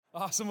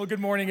Awesome. Well, good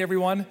morning,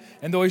 everyone.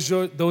 And those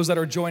that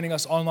are joining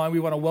us online, we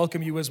want to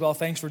welcome you as well.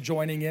 Thanks for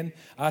joining in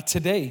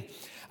today.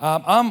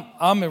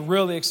 I'm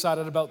really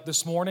excited about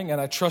this morning,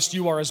 and I trust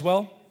you are as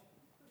well.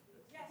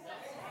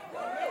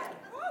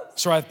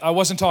 Sorry, I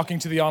wasn't talking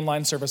to the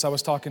online service. I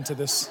was talking to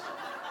this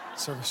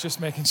service,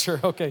 just making sure.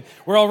 Okay,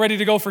 we're all ready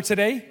to go for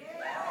today?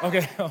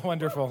 Okay,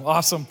 wonderful.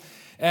 Awesome.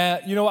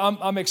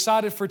 I'm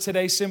excited for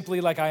today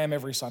simply like I am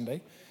every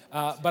Sunday.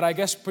 But I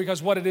guess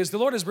because what it is, the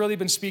Lord has really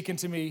been speaking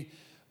to me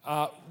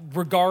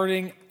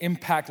regarding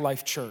Impact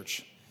Life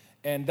Church.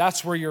 And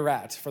that's where you're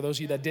at. For those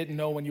of you that didn't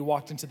know when you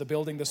walked into the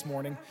building this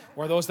morning,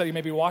 or those that you may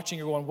be watching,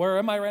 you're going, where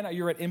am I right now?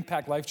 You're at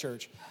Impact Life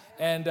Church.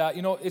 And,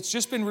 it's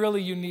just been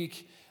really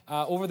unique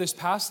over this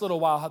past little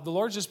while. The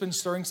Lord's just been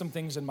stirring some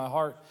things in my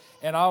heart.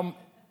 And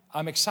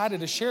I'm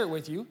excited to share it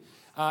with you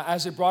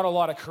as it brought a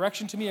lot of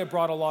correction to me. It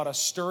brought a lot of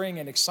stirring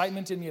and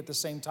excitement in me at the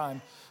same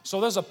time. So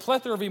there's a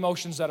plethora of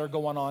emotions that are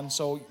going on.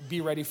 So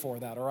be ready for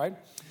that, all right?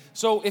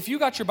 So if you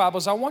got your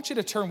Bibles, I want you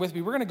to turn with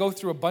me. We're going to go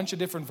through a bunch of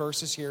different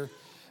verses here.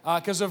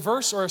 Because a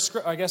verse, or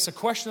a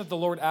question that the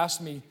Lord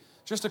asked me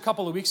just a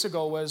couple of weeks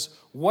ago was,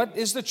 what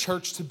is the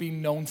church to be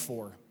known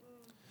for?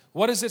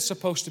 What is it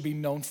supposed to be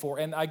known for?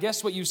 And I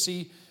guess what you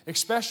see,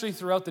 especially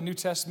throughout the New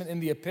Testament in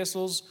the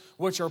epistles,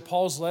 which are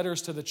Paul's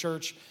letters to the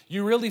church,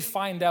 you really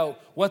find out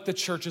what the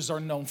churches are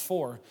known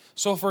for.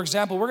 So for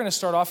example, we're going to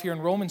start off here in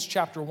Romans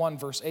chapter 1,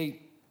 verse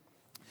 8.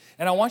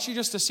 And I want you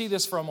just to see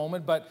this for a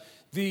moment, but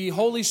the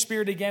Holy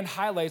Spirit again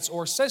highlights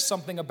or says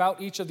something about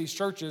each of these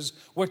churches,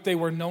 what they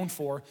were known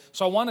for.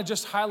 So I want to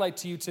just highlight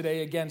to you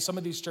today, again, some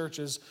of these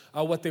churches,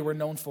 what they were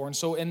known for. And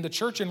so in the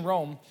church in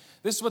Rome,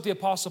 this is what the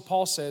Apostle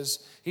Paul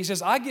says. He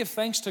says, I give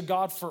thanks to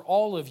God for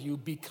all of you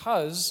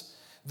because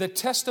the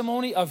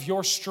testimony of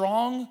your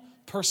strong,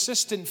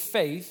 persistent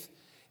faith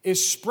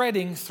is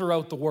spreading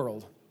throughout the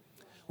world.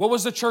 What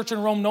was the church in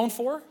Rome known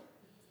for?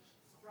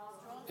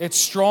 It's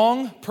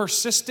strong,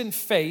 persistent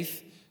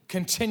faith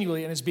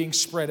continually, and is being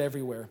spread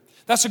everywhere.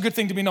 That's a good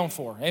thing to be known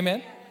for.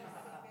 Amen?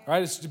 All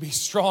right, it's to be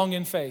strong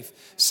in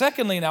faith.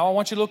 Secondly, now, I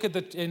want you to look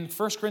at in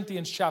 1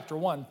 Corinthians chapter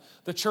 1,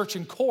 the church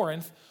in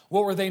Corinth,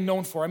 what were they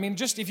known for? I mean,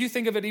 just if you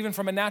think of it even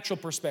from a natural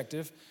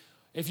perspective,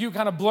 if you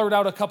kind of blurt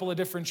out a couple of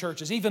different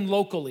churches, even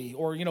locally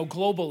or,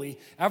 globally,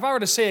 if I were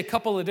to say a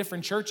couple of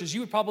different churches,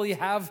 you would probably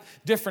have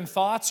different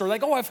thoughts or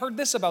like, oh, I've heard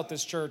this about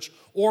this church,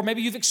 or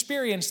maybe you've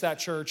experienced that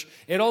church.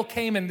 It all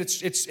came and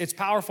it's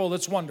powerful,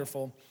 it's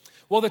wonderful.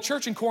 Well, the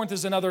church in Corinth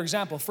is another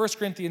example. 1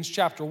 Corinthians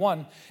chapter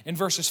 1, in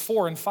verses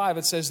 4 and 5,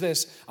 it says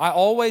this, I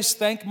always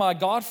thank my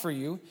God for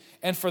you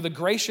and for the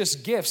gracious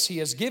gifts he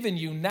has given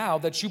you now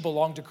that you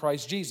belong to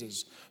Christ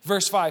Jesus.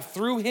 Verse 5,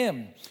 through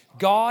him,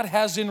 God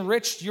has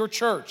enriched your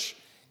church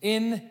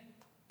in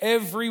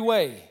every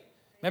way.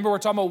 Remember, we're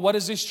talking about what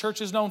is this church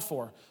is known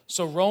for.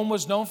 So Rome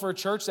was known for a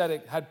church that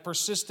it had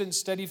persistent,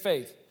 steady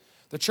faith.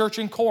 The church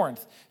in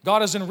Corinth,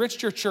 God has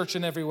enriched your church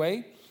in every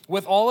way,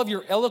 with all of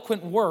your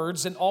eloquent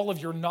words and all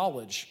of your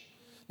knowledge.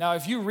 Now,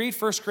 if you read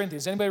 1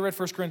 Corinthians, anybody read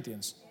 1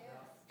 Corinthians?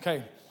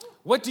 Okay.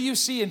 What do you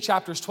see in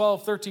chapters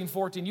 12, 13,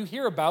 14? You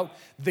hear about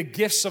the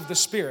gifts of the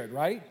Spirit,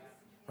 right?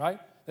 Right?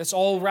 That's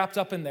all wrapped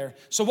up in there.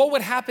 So what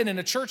would happen in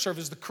a church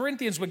service? The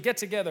Corinthians would get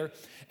together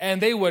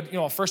and they would,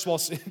 first of all,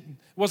 it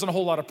wasn't a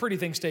whole lot of pretty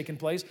things taking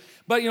place,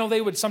 but,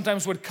 they would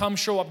sometimes come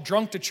show up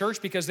drunk to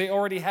church because they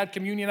already had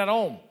communion at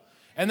home.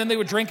 And then they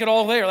would drink it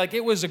all there. Like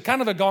it was a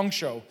kind of a gong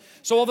show.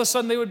 So all of a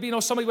sudden they would be,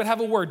 somebody would have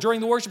a word during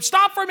the worship.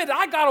 Stop for a minute.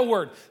 I got a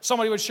word.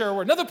 Somebody would share a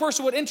word. Another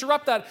person would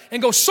interrupt that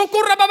and go,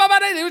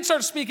 they would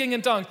start speaking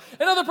in tongues.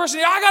 Another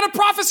person, I got a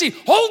prophecy.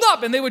 Hold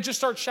up. And they would just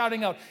start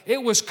shouting out.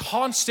 It was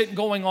constant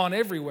going on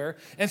everywhere.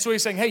 And so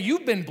he's saying, hey,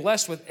 you've been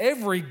blessed with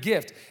every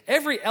gift,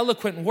 every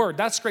eloquent word.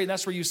 That's great. And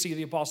that's where you see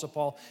the Apostle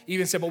Paul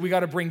even said, but we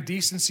got to bring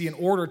decency and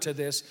order to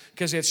this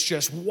because it's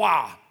just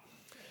wow.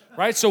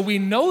 Right? So we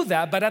know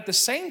that, but at the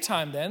same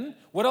time then,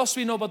 what else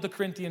do we know about the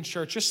Corinthian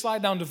church? Just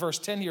slide down to verse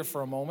 10 here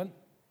for a moment.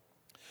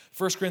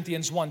 1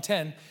 Corinthians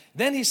 1:10.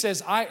 Then he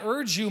says, I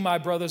urge you, my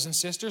brothers and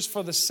sisters,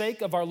 for the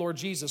sake of our Lord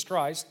Jesus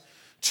Christ,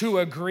 to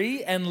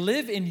agree and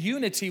live in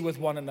unity with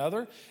one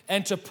another,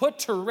 and to put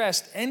to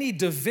rest any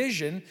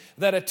division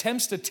that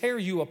attempts to tear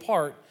you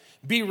apart.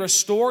 Be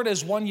restored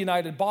as one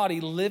united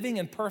body, living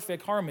in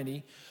perfect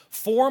harmony.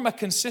 Form a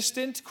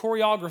consistent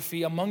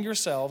choreography among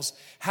yourselves,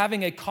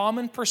 having a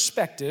common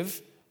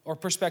perspective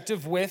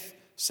with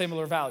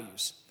similar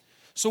values.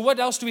 So what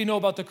else do we know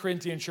about the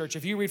Corinthian church?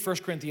 If you read 1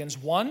 Corinthians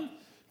 1,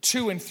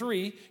 2, and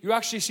 3, you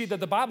actually see that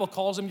the Bible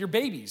calls them your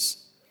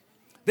babies.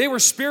 They were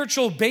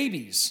spiritual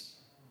babies.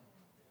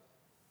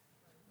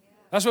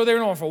 That's what they were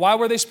known for. Why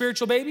were they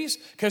spiritual babies?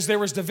 Because there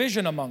was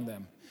division among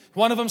them.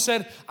 One of them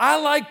said, I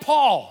like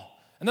Paul.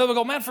 Another would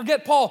go, man,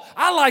 forget Paul.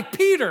 I like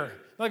Peter.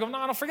 They go,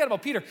 no, don't forget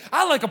about Peter.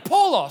 I like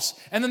Apollos.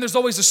 And then there's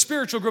always a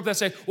spiritual group that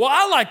say, well,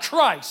 I like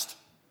Christ.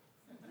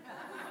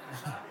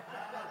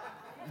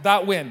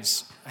 That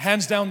wins.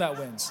 Hands down, that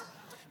wins.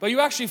 But you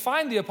actually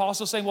find the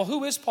apostles saying, well,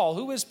 who is Paul?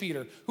 Who is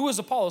Peter? Who is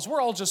Apollos? We're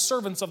all just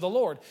servants of the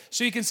Lord.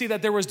 So you can see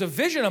that there was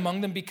division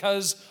among them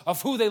because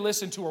of who they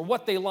listened to or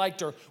what they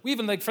liked, or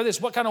even like for this,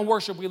 what kind of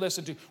worship we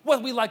listen to,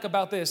 what we like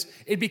about this.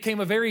 It became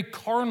a very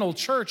carnal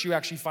church, you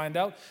actually find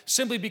out,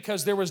 simply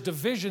because there was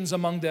divisions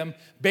among them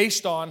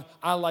based on,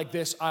 I like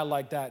this, I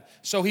like that.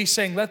 So he's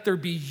saying, let there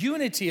be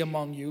unity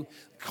among you,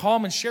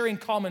 sharing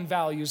common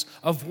values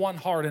of one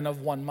heart and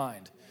of one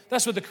mind.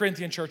 That's what the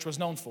Corinthian church was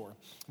known for.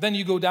 Then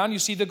you go down, you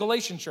see the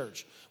Galatian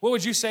church. What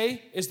would you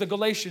say is the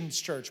Galatians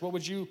church? What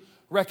would you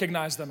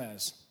recognize them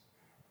as?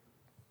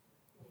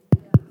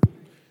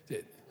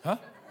 Huh?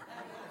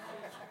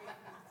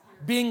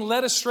 Being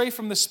led astray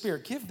from the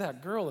Spirit. Give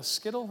that girl a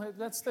skittle.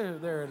 That's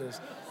there it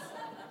is.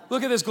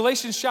 Look at this,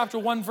 Galatians chapter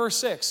 1, verse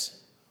 6.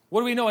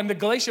 What do we know? And the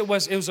Galatia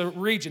was a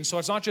region, so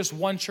it's not just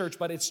one church,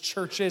 but it's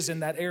churches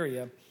in that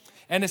area.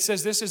 And it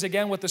says this is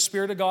again what the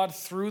Spirit of God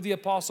through the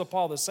Apostle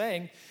Paul is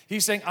saying.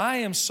 He's saying, I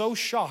am so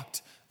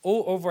shocked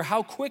over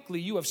how quickly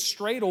you have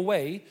strayed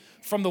away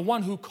from the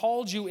one who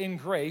called you in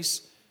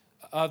grace,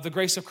 the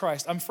grace of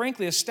Christ. I'm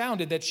frankly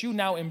astounded that you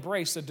now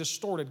embrace a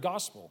distorted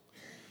gospel.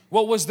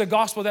 What was the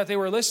gospel that they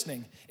were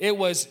listening? It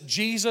was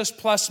Jesus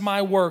plus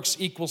my works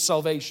equals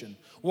salvation.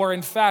 Where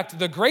in fact,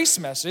 the grace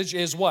message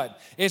is what?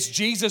 It's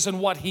Jesus and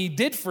what he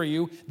did for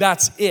you.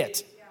 That's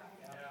it.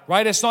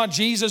 Right? It's not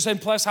Jesus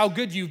and plus how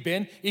good you've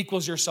been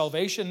equals your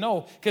salvation.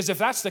 No, because if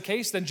that's the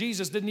case, then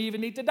Jesus didn't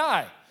even need to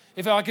die.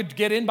 If I could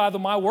get in by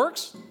my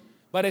works,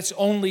 but it's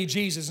only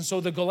Jesus. And so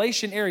the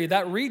Galatian area,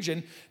 that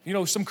region,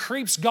 some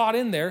creeps got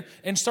in there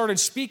and started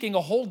speaking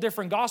a whole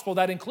different gospel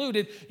that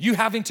included you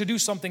having to do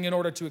something in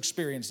order to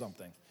experience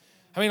something.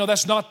 I mean,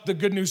 that's not the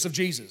good news of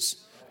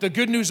Jesus. The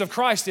good news of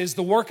Christ is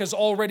the work has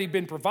already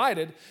been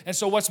provided. And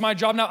so what's my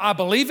job now? I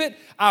believe it,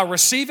 I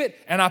receive it,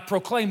 and I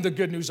proclaim the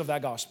good news of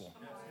that gospel.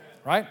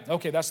 Right?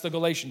 Okay, that's the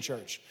Galatian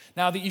church.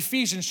 Now, the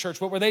Ephesians church,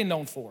 what were they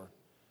known for?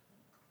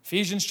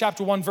 Ephesians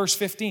chapter 1, verse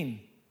 15.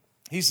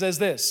 He says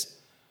this,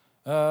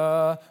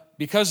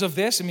 because of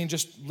this,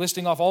 just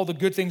listing off all the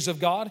good things of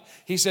God,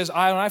 he says, when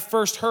I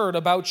first heard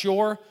about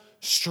your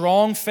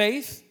strong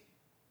faith,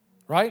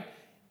 right,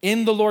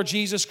 in the Lord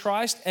Jesus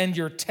Christ and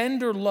your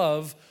tender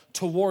love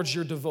towards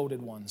your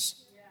devoted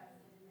ones.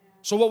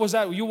 So what was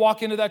that? You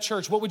walk into that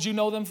church, what would you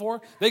know them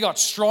for? They got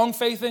strong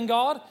faith in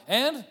God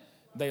and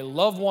they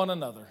love one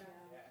another.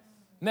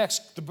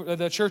 Next,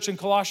 the church in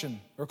Colossae.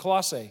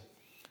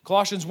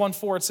 Colossians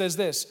 1:4, it says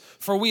this,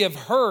 for we have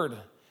heard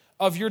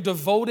of your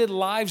devoted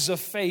lives of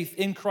faith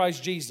in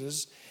Christ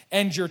Jesus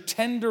and your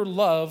tender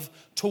love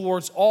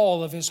towards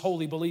all of his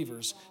holy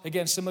believers.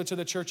 Again, similar to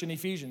the church in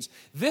Ephesians.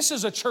 This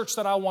is a church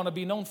that I want to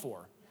be known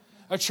for.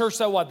 A church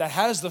that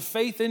has the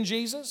faith in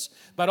Jesus,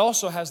 but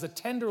also has the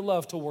tender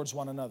love towards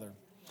one another.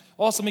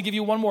 Also, let me give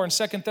you one more in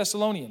 2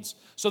 Thessalonians.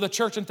 So the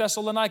church in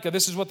Thessalonica,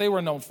 this is what they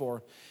were known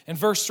for. In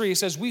verse 3, it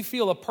says, we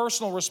feel a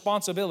personal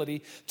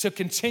responsibility to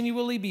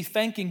continually be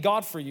thanking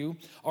God for you,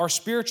 our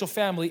spiritual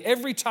family,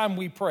 every time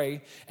we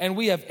pray. And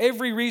we have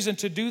every reason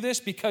to do this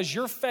because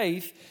your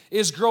faith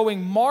is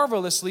growing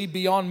marvelously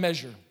beyond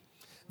measure.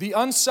 The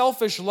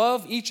unselfish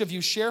love each of you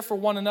share for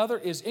one another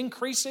is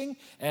increasing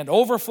and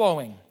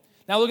overflowing.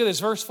 Now look at this,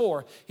 verse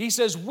 4. He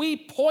says, we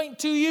point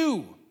to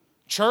you,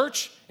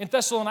 church in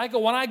Thessalonica,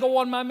 when I go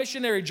on my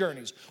missionary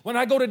journeys, when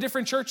I go to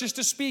different churches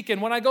to speak,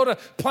 and when I go to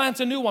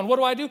plant a new one,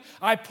 what do?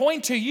 I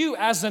point to you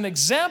as an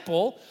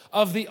example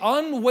of the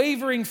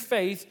unwavering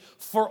faith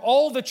for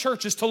all the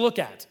churches to look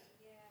at.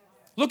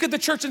 Look at the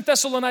church in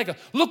Thessalonica.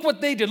 Look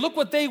what they did. Look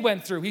what they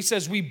went through. He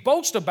says, we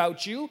boast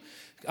about you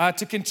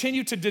to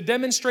continue to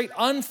demonstrate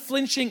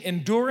unflinching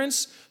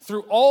endurance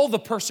through all the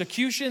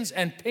persecutions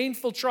and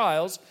painful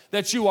trials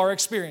that you are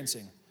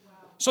experiencing.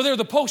 So they're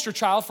the poster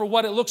child for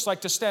what it looks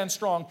like to stand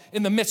strong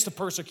in the midst of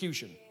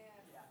persecution.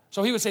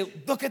 So he would say,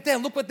 look at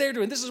them, look what they're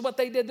doing. This is what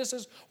they did. This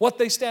is what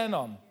they stand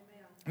on.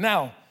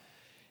 Now,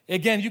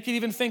 again, you can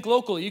even think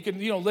locally. You can,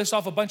 list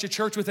off a bunch of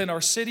church within our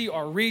city,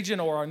 our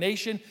region, or our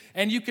nation,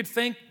 and you could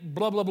think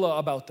blah, blah, blah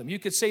about them. You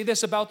could say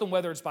this about them,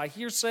 whether it's by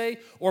hearsay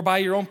or by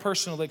your own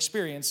personal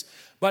experience.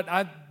 But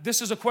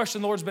this is a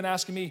question the Lord's been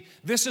asking me.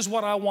 This is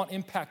what I want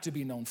Impact to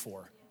be known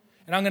for.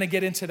 And I'm going to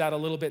get into that a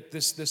little bit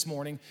this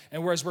morning.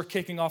 And whereas we're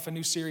kicking off a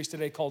new series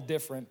today called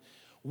Different,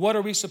 what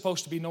are we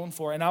supposed to be known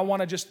for? And I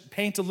want to just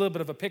paint a little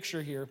bit of a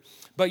picture here.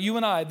 But you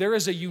and I, there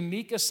is a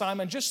unique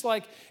assignment, just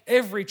like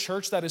every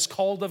church that is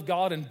called of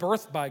God and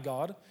birthed by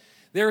God.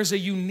 There is a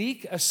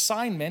unique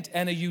assignment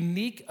and a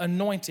unique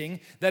anointing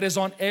that is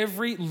on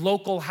every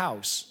local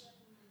house.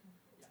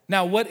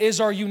 Now, what is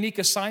our unique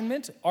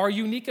assignment? Our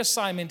unique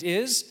assignment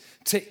is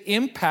to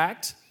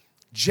impact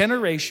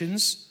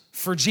generations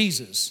for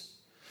Jesus.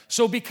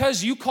 So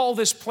because you call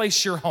this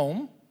place your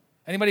home,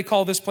 anybody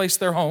call this place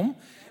their home?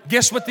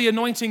 Guess what the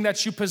anointing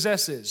that you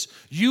possess is?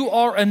 You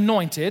are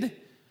anointed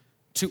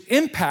to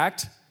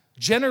impact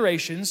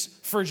generations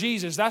for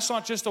Jesus. That's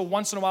not just a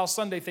once in a while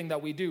Sunday thing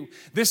that we do.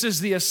 This is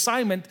the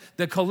assignment,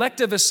 the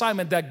collective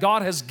assignment that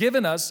God has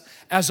given us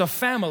as a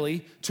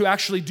family to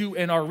actually do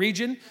in our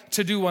region,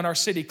 to do in our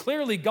city.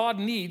 Clearly, God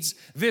needs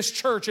this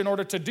church in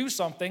order to do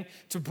something,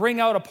 to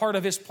bring out a part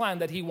of his plan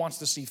that he wants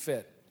to see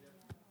fit.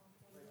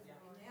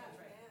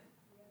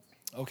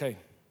 Okay.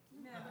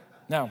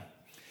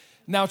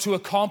 Now, to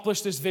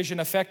accomplish this vision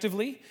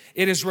effectively,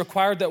 it is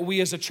required that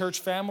we as a church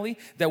family,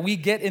 that we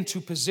get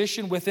into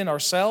position within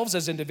ourselves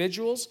as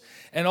individuals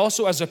and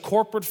also as a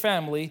corporate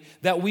family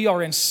that we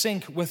are in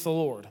sync with the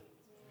Lord.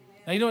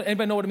 Now,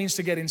 anybody know what it means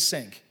to get in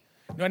sync?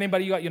 You got an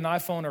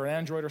iPhone or an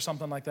Android or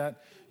something like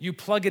that? You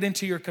plug it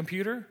into your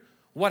computer,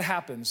 what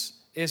happens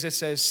is it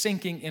says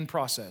syncing in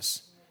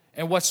process.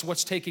 And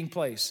what's taking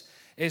place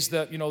is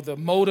the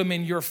modem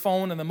in your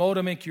phone and the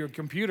modem in your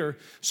computer,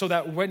 so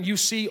that when you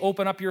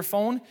open up your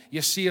phone,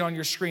 you see it on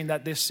your screen,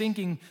 that this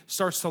syncing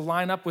starts to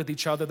line up with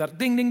each other, that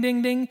ding, ding,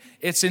 ding, ding,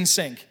 it's in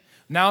sync.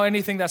 Now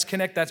anything that's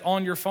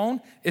on your phone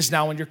is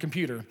now on your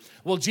computer.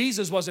 Well,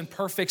 Jesus was in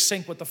perfect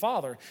sync with the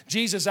Father.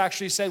 Jesus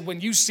actually said,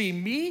 when you see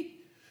me,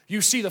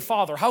 you see the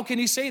Father. How can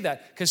he say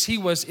that? Because he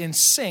was in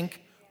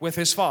sync with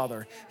his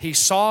Father. He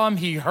saw him,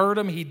 he heard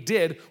him, he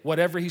did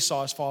whatever he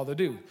saw his Father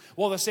do.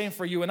 Well, the same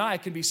for you and I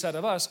can be said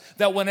of us,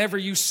 that whenever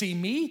you see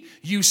me,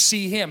 you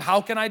see him.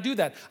 How can I do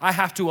that? I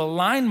have to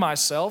align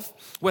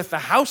myself with the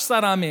house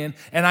that I'm in,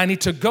 and I need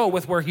to go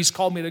with where he's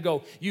called me to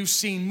go. You've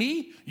seen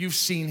me, you've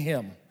seen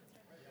him.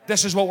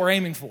 This is what we're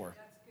aiming for.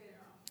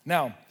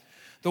 Now,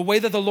 the way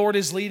that the Lord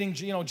is leading,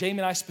 Jamie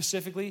and I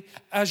specifically,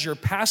 as your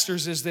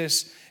pastors, is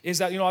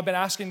that I've been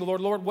asking the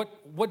Lord,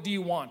 what do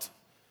you want?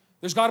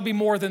 There's got to be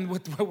more than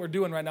what we're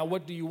doing right now.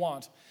 What do you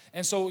want?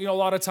 And so, a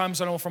lot of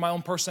times, I know from my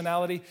own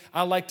personality,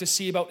 I like to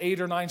see about 8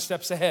 or 9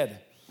 steps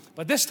ahead.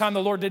 But this time,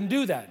 the Lord didn't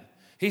do that.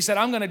 He said,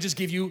 I'm going to just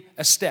give you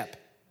a step.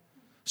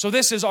 So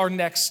this is our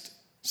next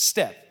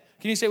step.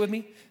 Can you say it with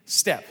me?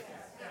 Step.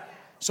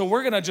 So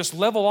we're going to just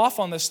level off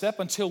on this step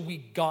until we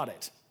got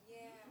it.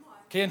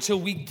 Okay, until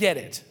we get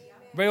it.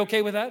 Everybody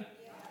okay with that?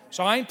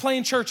 So I ain't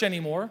playing church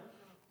anymore.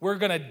 We're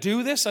going to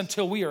do this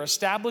until we are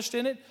established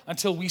in it,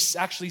 until we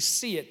actually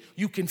see it.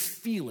 You can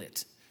feel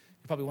it.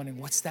 You're probably wondering,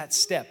 what's that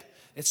step?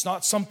 It's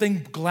not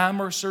something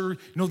glamorous or,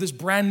 this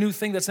brand new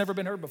thing that's never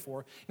been heard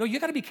before. You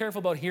got to be careful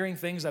about hearing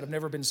things that have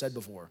never been said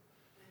before.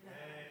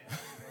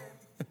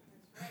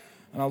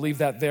 And I'll leave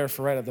that there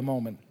for right at the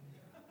moment.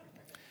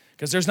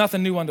 Because there's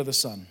nothing new under the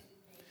sun.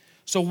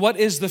 So what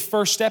is the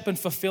first step in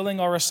fulfilling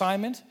our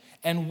assignment?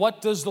 And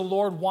what does the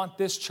Lord want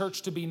this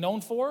church to be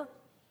known for?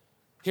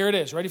 Here it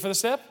is. Ready for the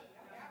step?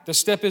 The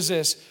step is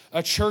this: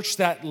 a church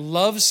that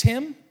loves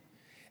him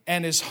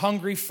and is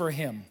hungry for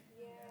him.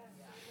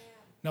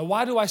 Now,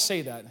 why do I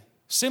say that?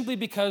 Simply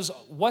because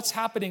what's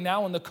happening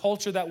now in the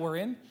culture that we're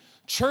in,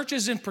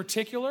 churches in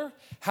particular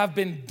have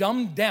been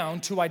dumbed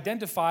down to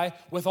identify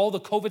with all the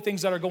COVID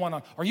things that are going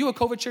on. Are you a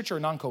COVID church or a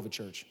non-COVID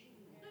church?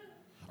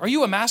 Are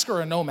you a masker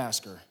or a no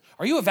masker?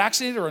 Are you a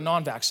vaccinator or a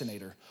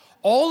non-vaccinator?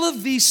 All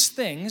of these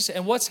things,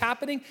 and what's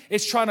happening,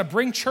 it's trying to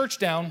bring church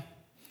down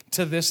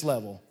to this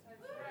level.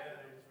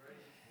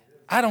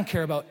 I don't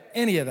care about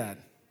any of that.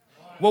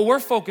 What we're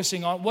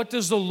focusing on, what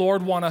does the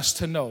Lord want us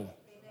to know?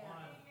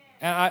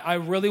 And I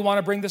really want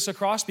to bring this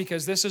across,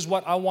 because this is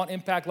what I want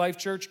Impact Life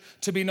Church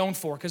to be known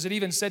for. Because it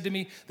even said to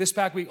me this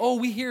past week,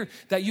 we hear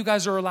that you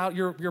guys are allowed,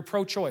 you're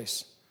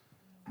pro-choice.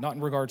 Not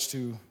in regards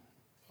to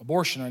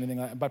abortion or anything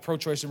like that, but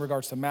pro-choice in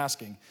regards to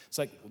masking. It's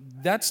like,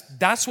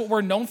 that's what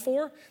we're known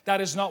for.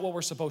 That is not what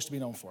we're supposed to be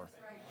known for.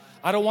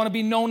 I don't want to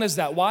be known as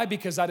that. Why?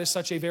 Because that is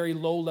such a very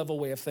low-level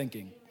way of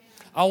thinking.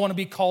 I want to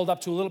be called up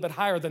to a little bit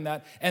higher than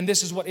that. And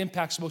this is what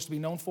Impact's supposed to be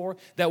known for,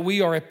 that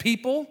we are a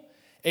people,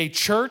 a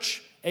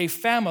church, a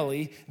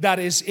family that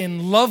is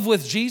in love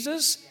with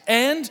Jesus,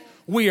 and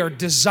we are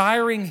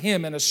desiring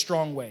him in a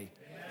strong way.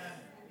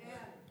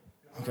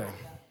 Okay.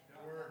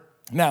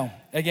 Now,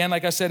 again,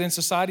 like I said, in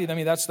society,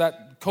 that's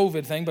that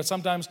COVID thing, but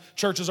sometimes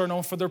churches are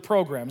known for their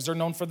programs. They're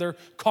known for their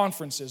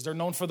conferences. They're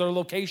known for their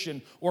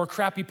location or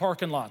crappy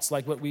parking lots,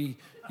 like what we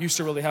used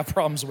to really have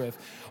problems with.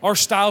 Our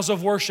styles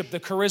of worship, the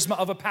charisma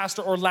of a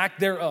pastor or lack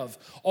thereof.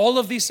 All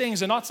of these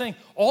things, and not saying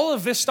all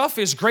of this stuff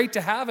is great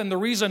to have, and the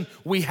reason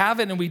we have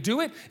it and we do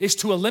it is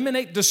to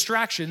eliminate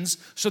distractions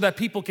so that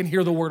people can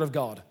hear the word of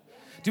God. Do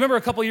you remember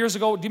a couple of years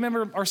ago, do you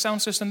remember our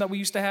sound system that we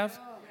used to have?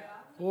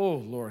 Oh,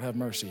 Lord, have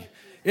mercy.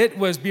 It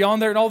was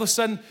beyond there, and all of a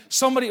sudden,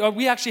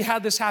 we actually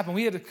had this happen.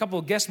 We had a couple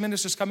of guest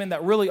ministers come in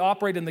that really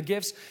operate in the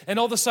gifts, and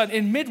all of a sudden,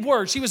 in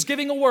mid-word, she was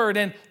giving a word,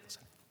 and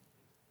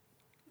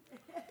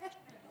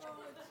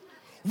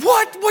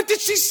What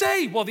did she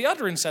say? Well, the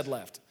utterance had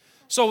left.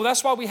 So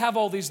that's why we have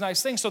all these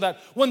nice things, so that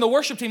when the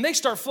worship team, they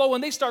start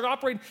flowing, they start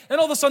operating, and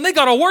all of a sudden, they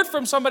got a word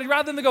from somebody,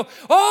 rather than they go,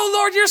 oh,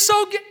 Lord, you're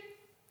so good.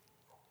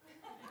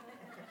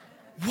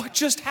 What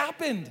just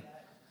happened?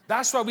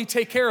 That's why we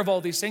take care of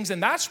all these things,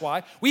 and that's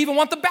why we even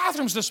want the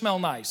bathrooms to smell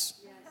nice.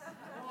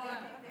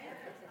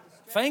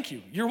 Thank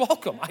you. You're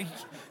welcome.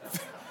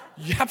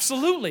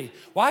 Absolutely.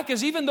 Why?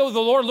 Because even though the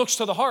Lord looks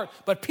to the heart,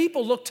 but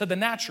people look to the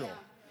natural.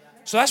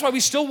 So that's why we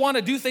still want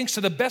to do things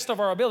to the best of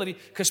our ability,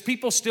 because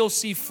people still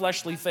see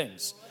fleshly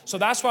things. So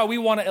that's why we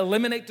want to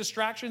eliminate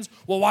distractions.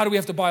 Well, why do we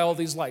have to buy all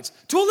these lights?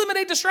 To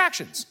eliminate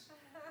distractions.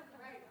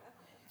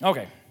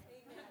 Okay,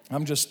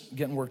 I'm just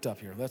getting worked up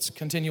here. Let's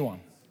continue on.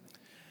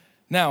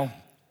 Now,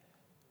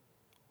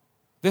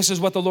 this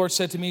is what the Lord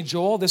said to me,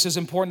 Joel. This is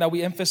important that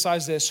we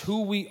emphasize this.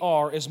 Who we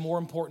are is more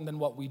important than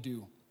what we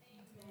do.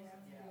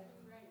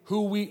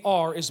 Who we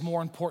are is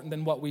more important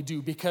than what we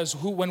do, because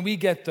when we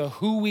get the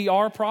who we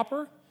are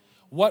proper,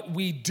 what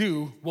we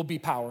do will be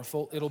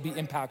powerful. It'll be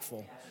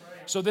impactful.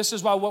 So this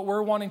is why what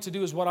we're wanting to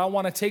do is what I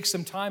want to take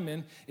some time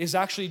in is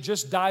actually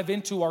just dive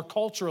into our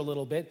culture a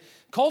little bit.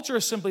 Culture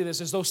is simply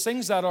this, is those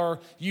things that are,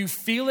 you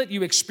feel it,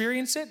 you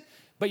experience it,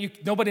 but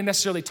nobody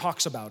necessarily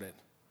talks about it.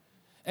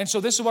 And so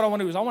this is what I want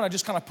to do is I want to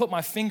just kind of put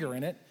my finger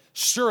in it,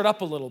 stir it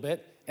up a little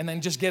bit, and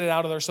then just get it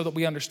out of there so that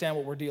we understand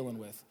what we're dealing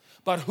with.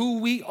 But who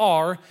we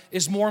are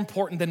is more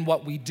important than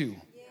what we do.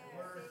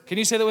 Can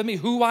you say that with me?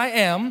 Who I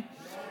am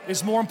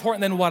is more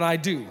important than what I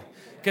do.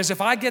 Because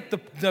if I get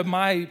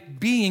my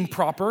being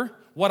proper,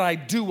 what I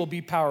do will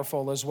be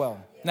powerful as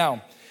well.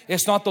 Now,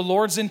 it's not the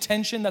Lord's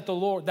intention that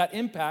that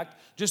impact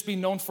just be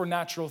known for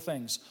natural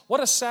things. What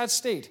a sad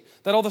state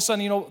that all of a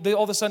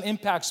sudden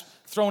impact's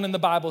thrown in the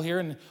Bible here.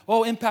 And,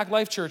 Impact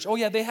Life Church. Oh,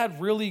 yeah, they had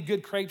really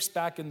good crepes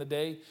back in the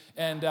day.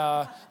 And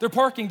their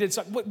parking did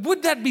something.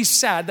 Would that be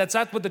sad? That's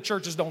what the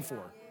church is known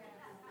for.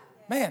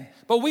 Man,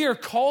 but we are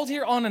called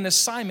here on an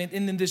assignment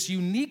in this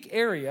unique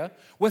area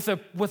with a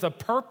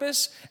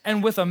purpose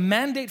and with a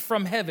mandate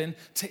from heaven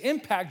to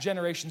impact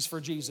generations for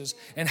Jesus.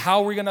 And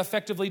how are we going to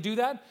effectively do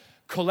that?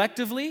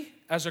 Collectively,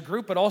 as a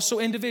group, but also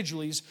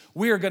individually,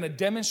 we are going to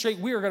demonstrate,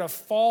 we are going to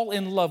fall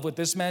in love with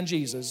this man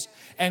Jesus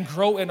and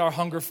grow in our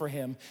hunger for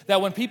him.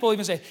 That when people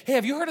even say, hey,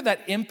 have you heard of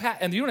that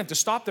impact? And you don't have to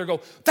stop there and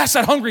go, that's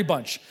that hungry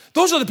bunch.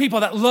 Those are the people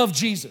that love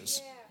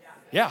Jesus.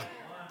 Yeah,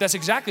 that's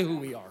exactly who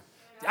we are.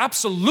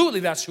 Absolutely,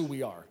 that's who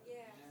we are.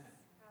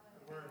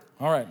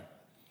 All right.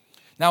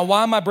 Now,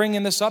 why am I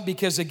bringing this up?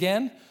 Because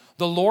again,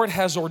 the Lord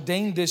has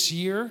ordained this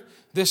year,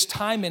 this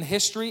time in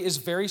history is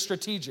very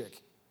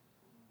strategic.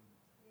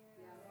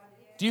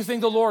 Do you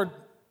think the Lord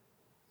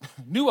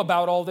knew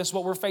about all this,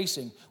 what we're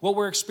facing, what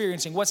we're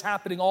experiencing, what's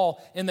happening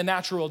all in the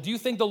natural? Do you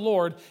think the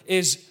Lord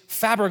is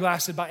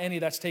flabbergasted by any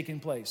that's taking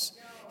place?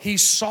 He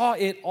saw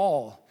it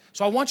all.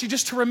 So I want you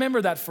just to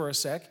remember that for a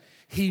sec.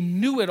 He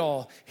knew it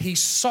all. He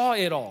saw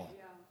it all.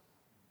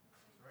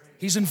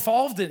 He's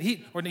involved in,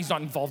 he's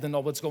not involved in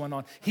all what's going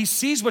on. He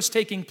sees what's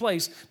taking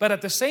place, but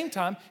at the same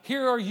time,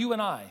 here are you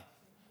and I,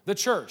 the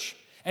church.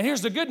 And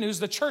here's the good news,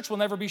 the church will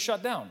never be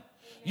shut down.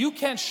 You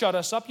can't shut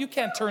us up. You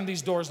can't turn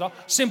these doors off.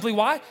 Simply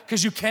why?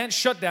 Because you can't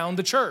shut down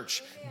the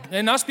church.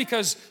 And that's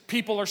because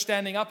people are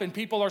standing up and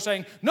people are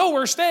saying, no,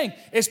 we're staying.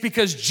 It's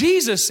because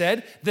Jesus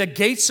said the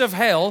gates of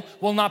hell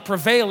will not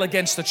prevail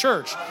against the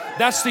church.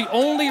 That's the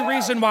only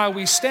reason why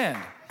we stand.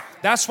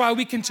 That's why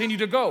we continue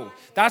to go.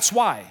 That's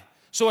why.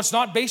 So it's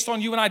not based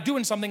on you and I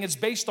doing something, it's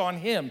based on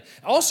him.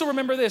 Also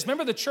remember this,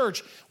 remember the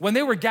church, when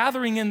they were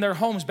gathering in their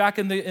homes back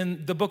in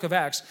the book of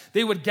Acts,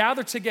 they would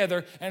gather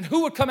together, and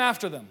who would come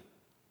after them?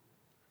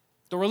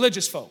 The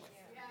religious folk.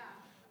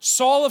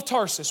 Saul of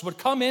Tarsus would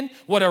come in,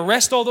 would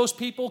arrest all those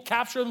people,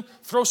 capture them,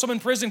 throw some in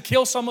prison,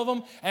 kill some of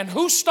them, and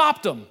who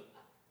stopped them?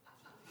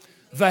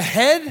 The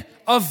head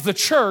of the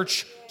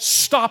church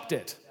stopped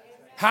it.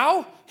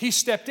 How? He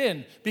stepped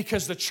in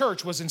because the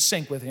church was in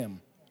sync with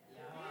him.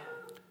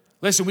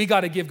 Listen, we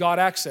got to give God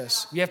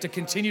access. We have to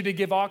continue to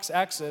give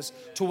access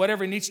to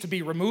whatever needs to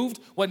be removed,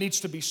 what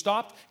needs to be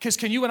stopped. Because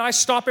can you and I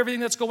stop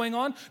everything that's going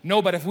on?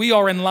 No, but if we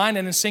are in line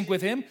and in sync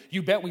with him,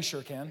 you bet we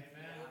sure can.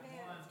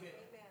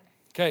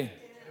 Okay.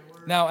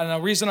 Now, and the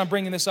reason I'm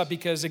bringing this up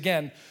because,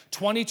 again,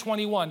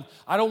 2021,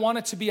 I don't want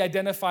it to be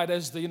identified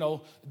as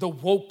the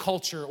woke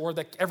culture or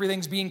that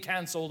everything's being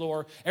canceled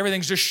or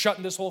everything's just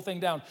shutting this whole thing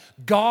down.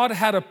 God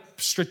had a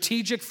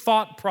strategic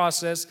thought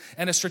process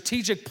and a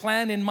strategic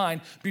plan in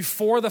mind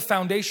before the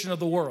foundation of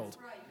the world.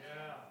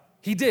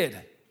 He did.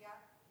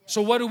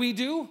 So what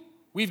do?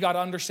 We've got to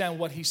understand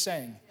what he's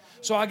saying.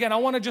 So again, I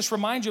want to just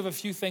remind you of a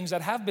few things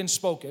that have been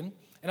spoken,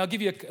 and I'll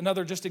give you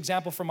another just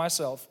example for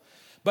myself.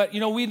 But,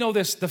 we know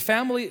this,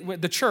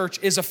 the church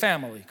is a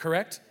family,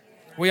 correct?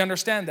 We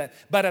understand that.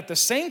 But at the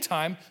same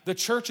time, the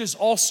church is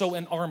also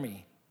an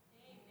army.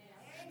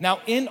 Now,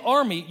 in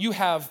army, you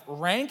have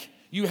rank,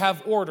 you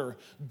have order.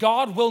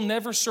 God will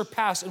never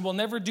surpass and will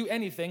never do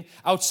anything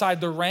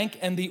outside the rank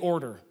and the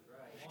order.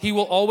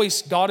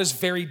 God is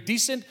very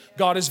decent.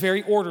 God is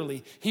very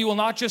orderly. He will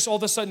not just all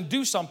of a sudden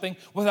do something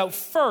without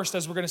first,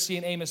 as we're going to see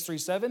in Amos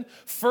 3:7,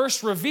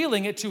 first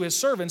revealing it to his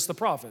servants, the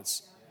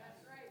prophets.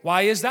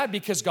 Why is that?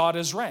 Because God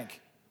is rank.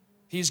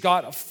 He's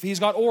got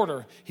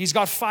order. He's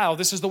got file.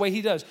 This is the way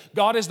he does.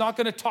 God is not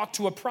going to talk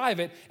to a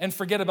private and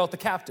forget about the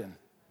captain.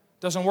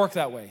 Doesn't work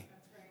that way.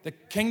 The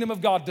kingdom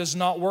of God does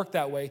not work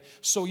that way.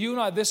 So you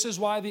and I, this is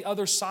why the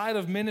other side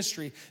of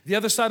ministry, the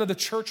other side of the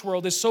church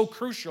world is so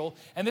crucial.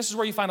 And this is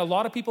where you find a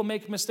lot of people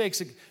make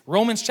mistakes.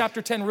 Romans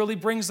chapter 10 really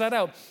brings that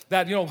out.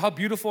 That, how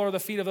beautiful are the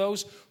feet of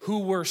those who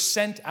were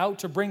sent out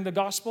to bring the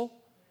gospel.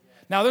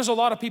 Now, there's a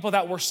lot of people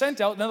that were sent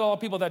out, and there's a lot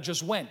of people that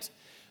just went.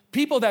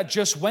 People that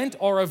just went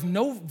are of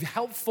no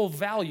helpful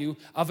value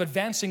of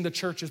advancing the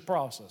church's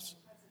process.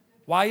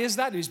 Why is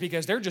that? It's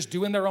because they're just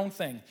doing their own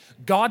thing.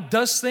 God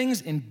does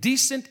things in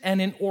decent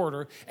and in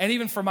order. And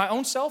even for my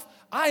own self,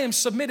 I am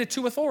submitted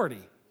to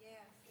authority.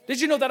 Did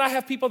you know that I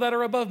have people that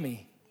are above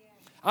me?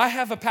 I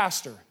have a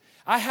pastor.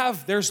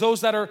 There's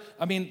those that are,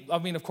 I mean,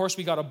 of course,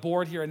 we got a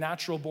board here, a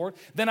natural board.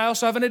 Then I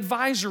also have an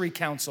advisory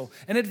council,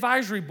 an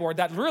advisory board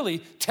that really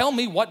tell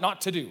me what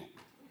not to do.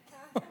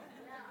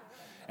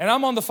 And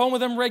I'm on the phone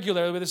with them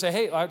regularly. They say,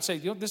 hey, I'd say,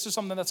 this is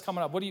something that's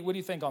coming up. What do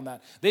you think on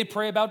that? They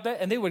pray about that,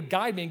 and they would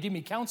guide me and give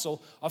me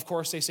counsel. Of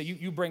course, they say,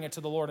 you bring it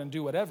to the Lord and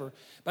do whatever.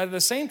 But at the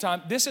same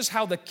time, this is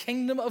how the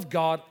kingdom of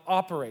God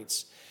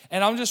operates.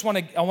 And I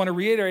want to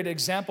reiterate an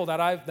example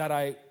that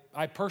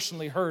I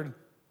personally heard.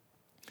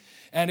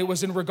 And it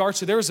was in regards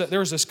to, there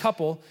was this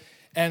couple,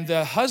 and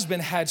the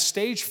husband had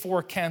stage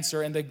 4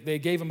 cancer, and they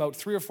gave him out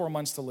 3 or 4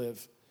 months to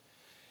live.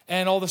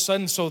 And all of a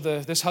sudden, so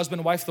this husband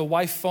and wife, the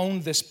wife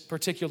phoned this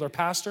particular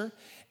pastor,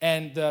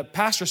 and the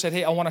pastor said,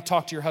 hey, I want to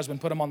talk to your husband.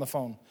 Put him on the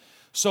phone.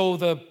 So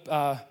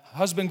the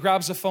husband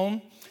grabs the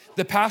phone.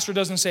 The pastor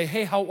doesn't say,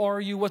 hey, how are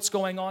you? What's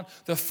going on?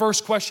 The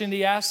first question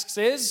he asks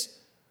is,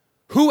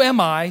 who am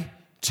I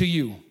to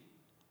you?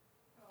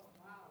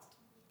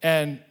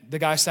 And the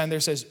guy standing there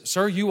says,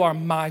 sir, you are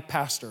my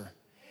pastor.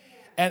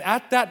 And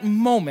at that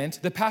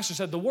moment, the pastor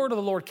said, the word of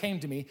the Lord came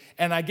to me,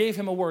 and I gave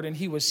him a word, and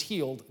he was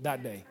healed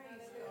that day.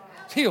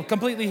 Healed,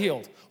 completely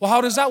healed. Well,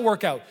 how does that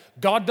work out?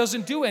 God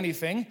doesn't do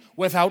anything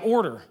without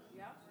order.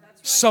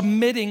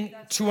 Submitting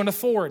to an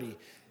authority.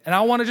 And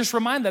I want to just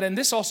remind that, and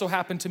this also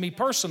happened to me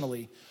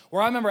personally,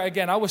 where I remember,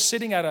 again, I was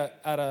sitting at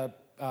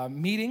a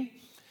meeting,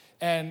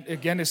 and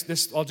again,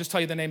 I'll just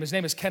tell you the name. His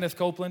name is Kenneth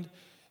Copeland.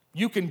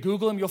 You can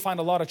Google him. You'll find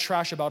a lot of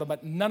trash about him,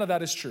 but none of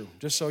that is true,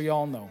 just so you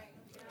all know.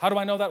 How do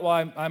I know that?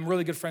 Well, I'm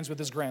really good friends with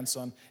his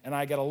grandson, and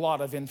I get a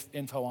lot of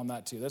info on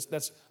that too.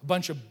 That's a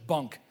bunch of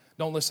bunk.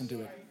 Don't listen to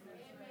it.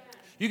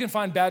 You can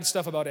find bad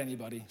stuff about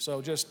anybody, so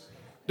just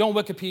don't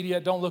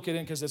Wikipedia, don't look it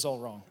in because it's all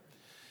wrong.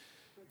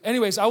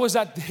 Anyways, I was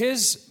at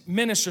his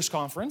ministers'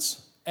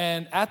 conference,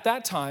 and at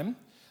that time,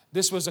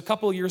 this was a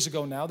couple of years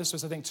ago now, this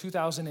was I think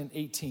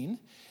 2018,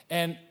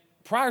 and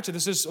prior to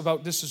this is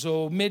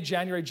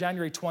mid-January,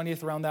 January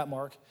 20th, around that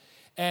mark,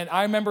 and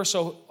I remember,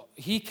 so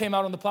he came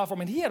out on the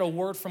platform, and he had a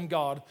word from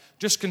God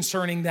just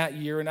concerning that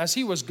year, and as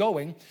he was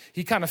going,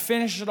 he kind of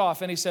finished it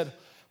off, and he said,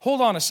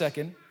 hold on a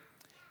second.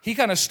 He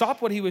kind of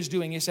stopped what he was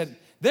doing. He said,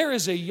 there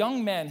is a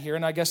young man here,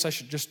 and I guess I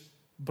should just,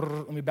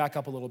 let me back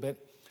up a little bit.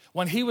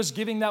 When he was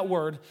giving that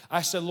word,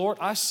 I said, Lord,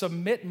 I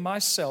submit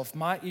myself,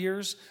 my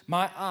ears,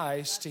 my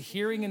eyes to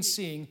hearing and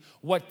seeing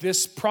what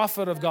this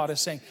prophet of God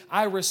is saying.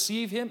 I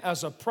receive him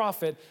as a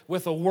prophet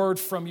with a word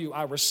from you.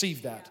 I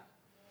receive that.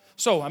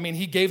 So,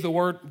 he gave the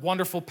word,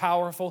 wonderful,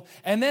 powerful.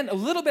 And then a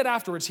little bit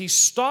afterwards, he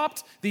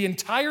stopped the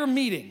entire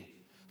meeting,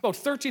 about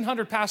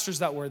 1,300 pastors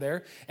that were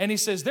there. And he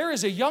says, there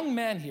is a young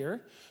man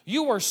here.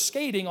 You were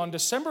skating on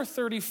December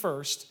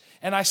 31st,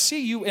 and I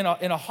see you in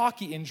a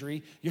hockey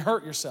injury. You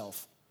hurt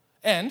yourself.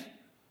 And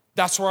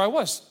that's where I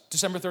was.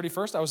 December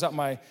 31st, I was at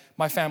my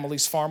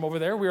family's farm over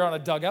there. We were on a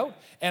dugout,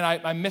 and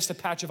I missed a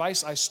patch of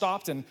ice. I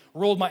stopped and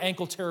rolled my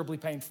ankle, terribly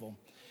painful.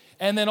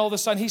 And then all of a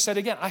sudden, he said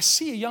again, I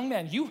see a young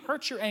man. You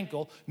hurt your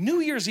ankle New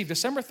Year's Eve,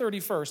 December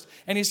 31st.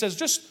 And he says,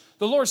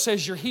 the Lord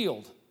says you're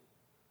healed.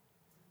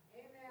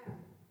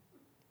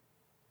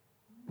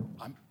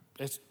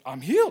 Amen.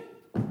 I'm healed.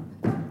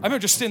 I remember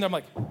just sitting there, I'm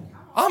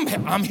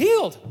like, I'm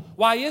healed.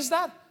 Why is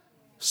that?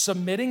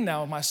 Submitting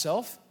now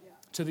myself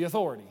to the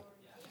authority.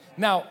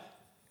 Now,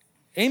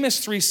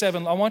 Amos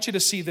 3:7, I want you to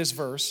see this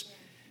verse.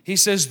 He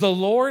says, the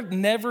Lord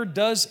never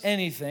does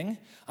anything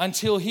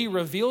until he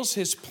reveals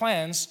his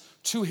plans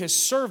to his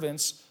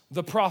servants,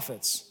 the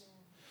prophets.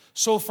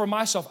 So for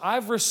myself,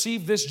 I've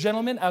received this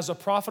gentleman as a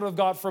prophet of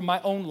God for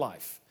my own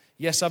life.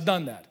 Yes, I've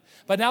done that.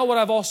 But now what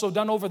I've also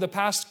done over the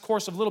past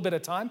course of a little bit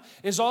of time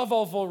is I've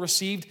also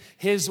received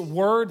his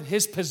word,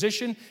 his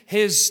position,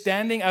 his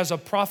standing as a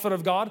prophet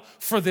of God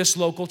for this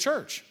local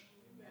church.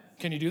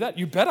 Can you do that?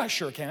 You bet I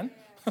sure can.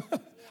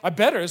 I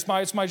better. It's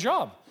my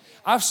job.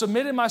 I've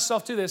submitted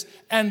myself to this.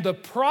 And the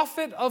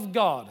prophet of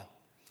God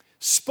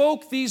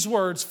spoke these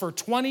words for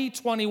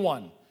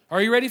 2021.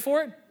 Are you ready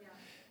for it? Yeah.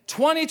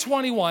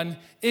 2021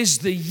 is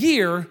the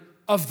year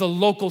of the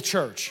local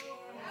church.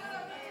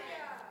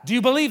 Do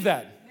you believe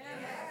that?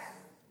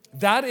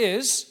 That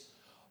is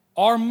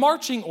our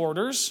marching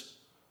orders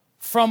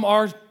from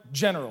our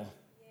general.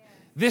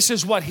 This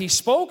is what he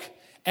spoke,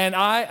 and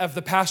I, as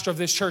the pastor of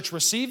this church,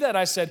 received that.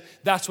 I said,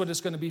 that's what it's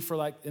going to be for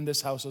like in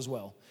this house as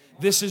well.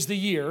 This is the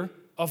year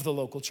of the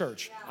local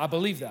church. I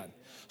believe that.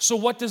 So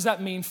what does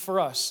that mean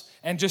for us?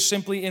 And just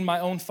simply in my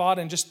own thought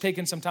and just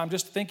taking some time,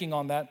 just thinking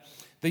on that,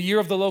 the year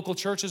of the local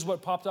church is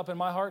what popped up in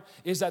my heart,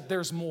 is that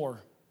there's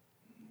more.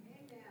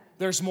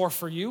 There's more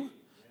for you.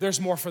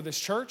 There's more for this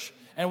church.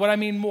 And what I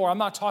mean more, I'm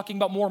not talking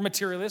about more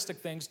materialistic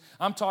things.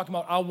 I'm talking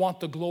about I want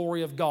the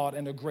glory of God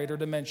in a greater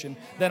dimension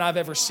than I've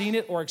ever seen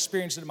it or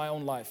experienced it in my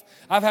own life.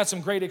 I've had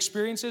some great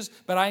experiences,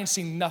 but I ain't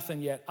seen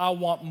nothing yet. I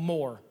want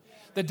more.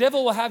 The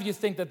devil will have you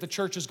think that the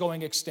church is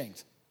going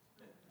extinct.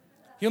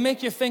 He'll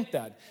make you think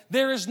that.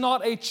 There is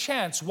not a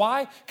chance.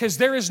 Why? Because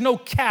there is no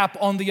cap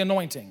on the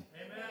anointing.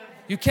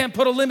 You can't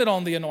put a limit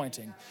on the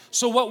anointing.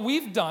 So what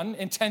we've done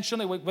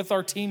intentionally with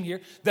our team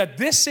here, that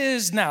this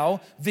is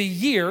now the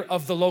year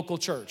of the local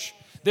church.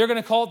 They're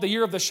going to call it the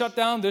year of the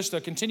shutdown. This is the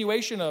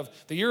continuation of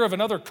the year of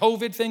another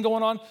COVID thing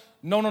going on.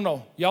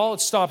 No. Y'all, it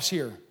stops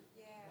here.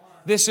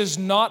 This is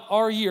not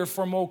our year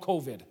for more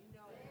COVID.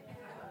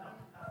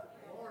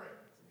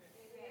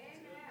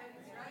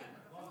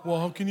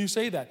 Well, how can you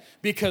say that?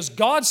 Because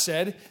God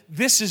said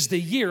this is the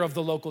year of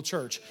the local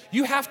church.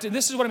 You have to,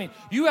 this is what I mean.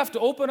 You have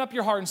to open up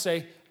your heart and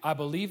say, I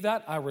believe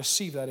that, I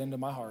receive that into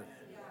my heart.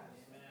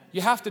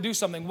 You have to do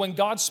something. When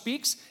God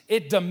speaks,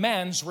 it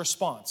demands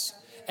response.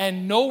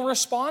 And no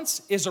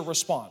response is a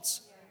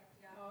response.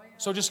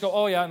 So just go,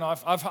 oh yeah, no,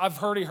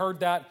 I've already heard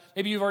that.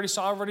 Maybe you've already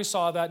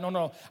saw that.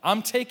 No,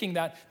 I'm taking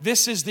that.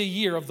 This is the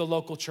year of the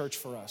local church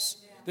for us.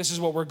 This is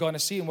what we're going to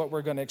see and what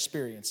we're going to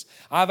experience.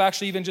 I've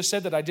actually even just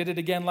said that. I did it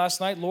again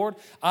last night. Lord,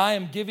 I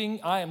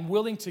am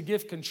willing to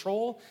give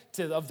control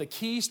of the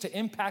keys to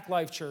Impact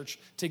Life Church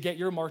to get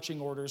your marching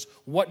orders.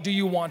 What do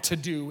you want to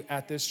do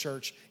at this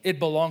church? It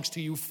belongs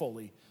to you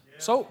fully. Yeah.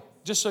 So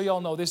just so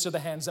y'all know, these are the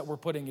hands that we're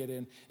putting it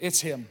in.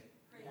 It's him.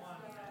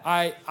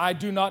 I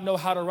do not know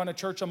how to run a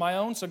church on my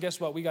own, so guess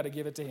what? We got to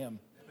give it to him.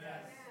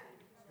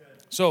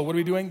 So what are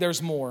we doing?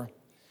 There's more.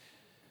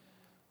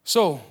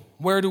 So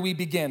where do we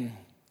begin?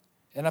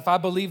 And if I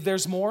believe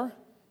there's more,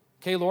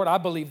 okay, Lord, I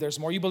believe there's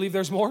more. You believe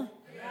there's more?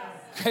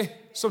 Yes. Okay,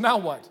 so now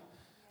what?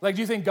 Like,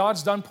 do you think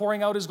God's done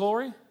pouring out his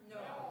glory? No.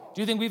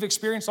 Do you think we've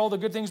experienced all the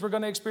good things we're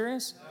going to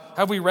experience? No.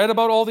 Have we read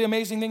about all the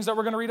amazing things that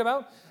we're going to read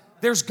about?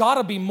 There's got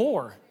to be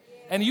more.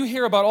 And you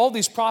hear about all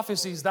these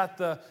prophecies that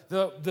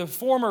the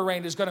former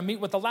rain is going to meet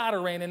with the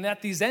latter rain, and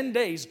at these end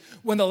days,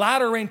 when the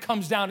latter rain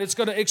comes down, it's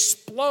going to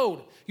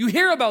explode. You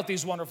hear about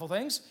these wonderful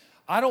things.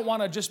 I don't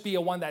want to just be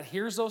a one that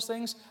hears those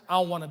things. I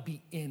want to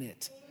be in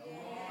it.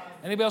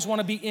 Anybody else want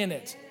to be in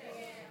it?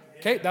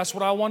 Okay, that's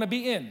what I want to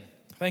be in.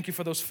 Thank you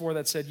for those 4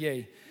 that said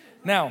yay.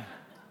 Now,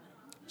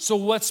 so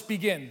let's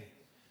begin.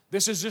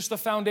 This is just the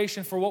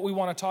foundation for what we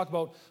want to talk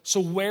about. So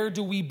where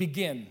do we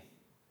begin?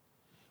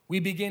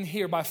 We begin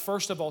here by,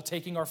 first of all,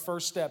 taking our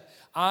first step.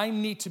 I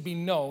need to be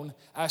known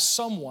as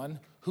someone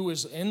who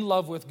is in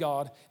love with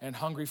God and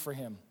hungry for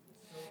him.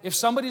 If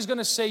somebody's going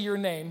to say your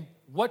name,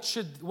 what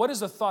is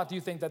the thought do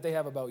you think that they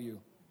have about you?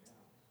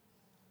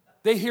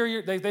 They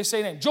hear they say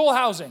your name, Joel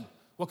Housing.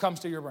 What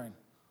comes to your brain?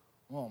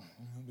 Well,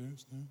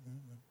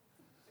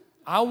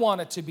 I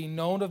want it to be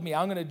known of me.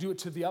 I'm going to do it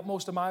to the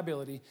utmost of my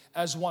ability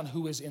as one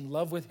who is in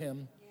love with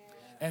him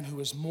and who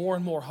is more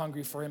and more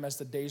hungry for him as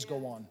the days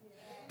go on.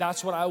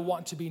 That's what I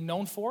want to be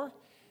known for.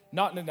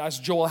 Not as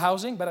Joel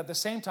Housing, but at the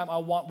same time, I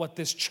want what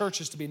this church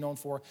is to be known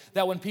for.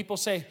 That when people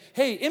say,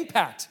 hey,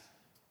 Impact.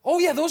 Oh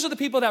yeah, those are the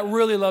people that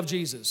really love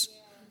Jesus.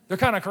 They're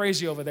kind of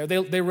crazy over there.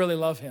 They really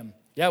love him.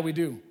 Yeah, we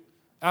do.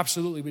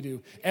 Absolutely we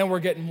do. And we're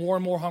getting more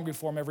and more hungry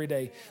for him every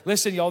day.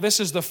 Listen, y'all, this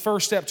is the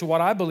first step to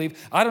what I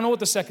believe. I don't know what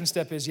the second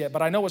step is yet,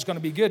 but I know it's going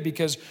to be good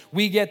because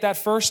we get that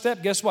first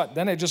step. Guess what?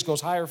 Then it just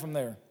goes higher from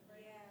there.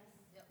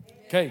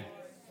 Okay.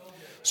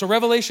 So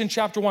Revelation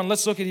chapter 1,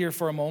 let's look at here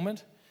for a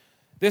moment.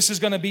 This is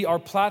going to be our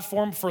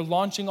platform for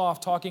launching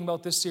off talking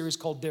about this series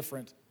called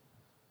Different.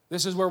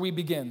 This is where we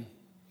begin.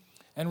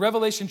 And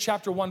Revelation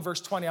chapter 1,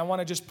 verse 20, I want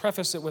to just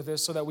preface it with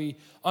this so that we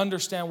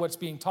understand what's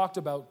being talked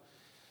about.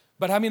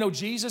 But how many know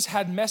Jesus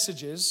had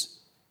messages?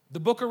 The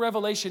book of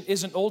Revelation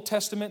isn't Old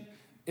Testament.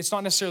 It's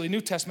not necessarily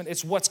New Testament.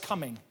 It's what's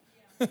coming,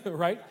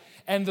 right?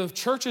 And the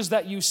churches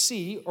that you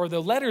see, or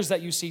the letters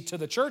that you see to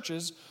the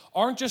churches,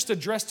 aren't just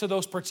addressed to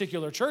those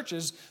particular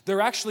churches. They're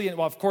actually,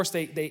 well, of course,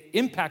 they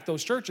impact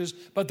those churches,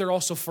 but they're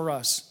also for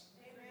us.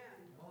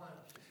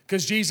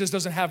 Because Jesus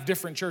doesn't have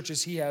different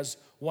churches. He has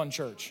one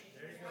church.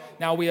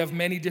 Now, we have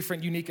many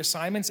different unique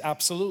assignments,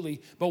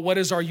 absolutely. But what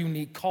is our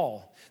unique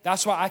call?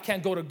 That's why I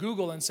can't go to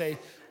Google and say,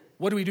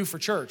 what do we do for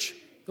church?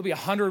 There'll be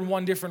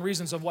 101 different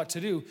reasons of what to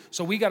do.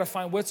 So we got to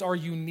find what's our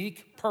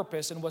unique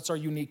purpose and what's our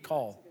unique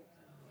call.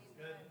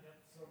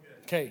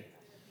 Okay.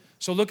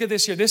 So look at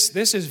this here.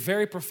 This is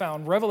very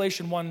profound.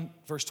 Revelation 1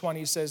 verse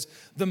 20 says,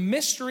 the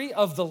mystery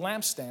of the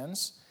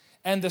lampstands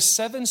and the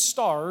 7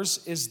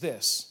 stars is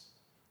this.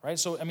 Right?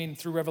 So, I mean,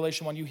 through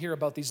Revelation 1, you hear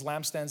about these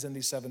lampstands and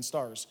these 7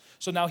 stars.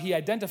 So now he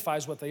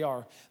identifies what they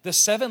are. The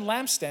 7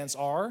 lampstands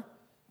are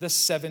the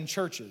 7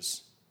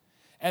 churches.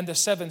 And the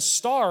 7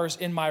 stars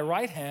in my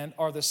right hand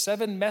are the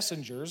 7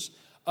 messengers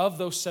of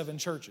those 7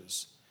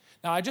 churches.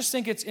 Now, I just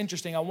think it's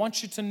interesting. I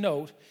want you to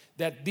note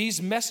that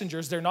these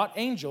messengers, they're not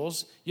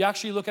angels. You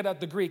actually look at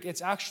the Greek,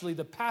 it's actually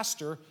the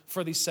pastor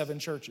for these 7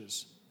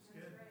 churches.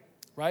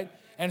 Right?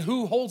 And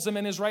who holds them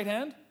in his right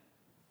hand?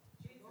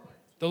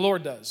 The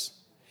Lord does.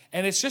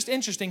 And it's just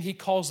interesting, he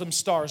calls them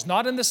stars.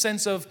 Not in the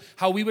sense of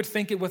how we would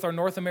think it with our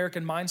North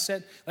American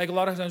mindset. Like a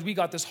lot of times we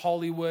got this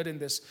Hollywood and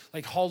this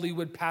like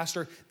Hollywood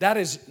pastor. That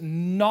is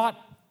not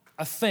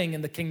a thing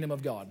in the kingdom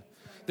of God.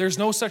 There's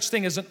no such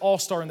thing as an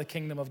all-star in the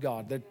kingdom of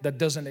God. That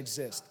doesn't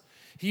exist.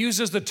 He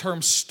uses the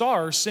term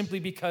stars simply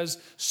because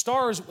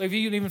stars,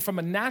 even from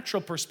a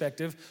natural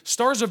perspective,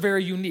 stars are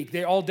very unique.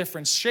 They're all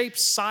different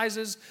shapes,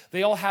 sizes.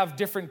 They all have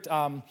different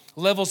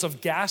levels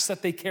of gas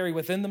that they carry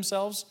within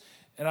themselves.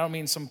 And I don't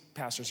mean some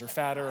pastors are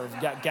fatter or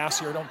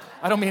gassier.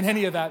 I don't mean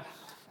any of that.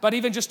 But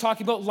even just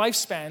talking about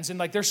lifespans. And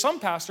like there's some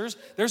pastors,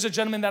 there's a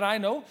gentleman that I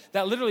know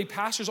that literally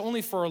pastors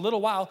only for a little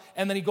while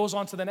and then he goes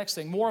on to the next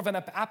thing. More of an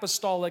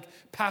apostolic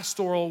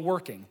pastoral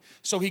working.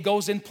 So he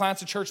goes in,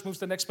 plants a church, moves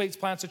to the next place,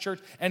 plants a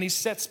church, and he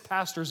sets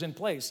pastors in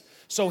place.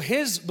 So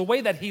the way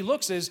that he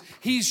looks is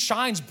he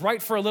shines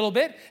bright for a little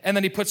bit and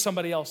then he puts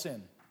somebody else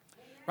in.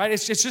 Right?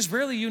 It's just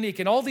really unique.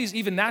 And all these,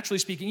 even naturally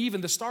speaking,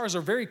 even the stars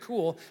are very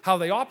cool how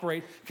they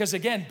operate. Because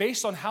again,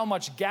 based on how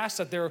much gas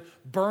that they're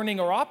burning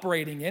or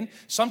operating in,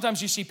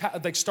 sometimes you see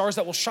like stars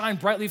that will shine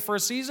brightly for a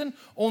season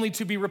only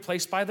to be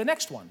replaced by the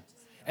next one.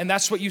 And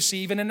that's what you see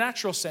even in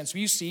natural sense.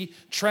 You see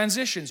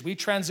transitions. We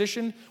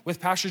transitioned with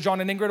Pastor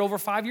John and Ingrid over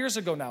 5 years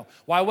ago now.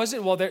 Why was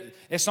it? Well,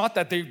 it's not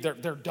that they're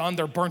done,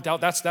 they're burnt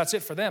out. That's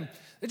it for them.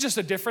 It's just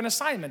a different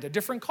assignment, a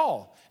different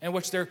call in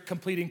which they're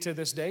completing to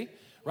this day.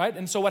 Right?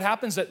 And so what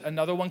happens that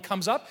another one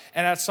comes up,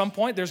 and at some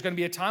point there's going to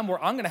be a time where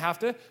I'm going to have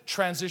to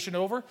transition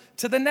over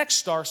to the next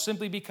star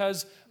simply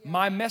because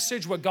my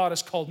message, what God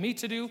has called me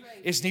to do,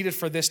 is needed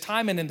for this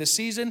time and in this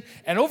season.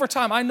 And over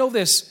time, I know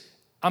this,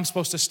 I'm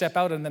supposed to step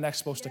out and the next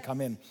supposed to come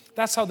in.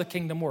 That's how the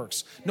kingdom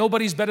works.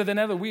 Nobody's better than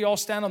other. We all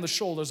stand on the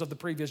shoulders of the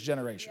previous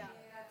generation.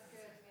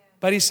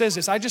 But he says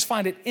this, I just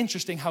find it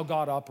interesting how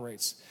God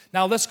operates.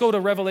 Now let's go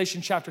to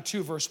Revelation chapter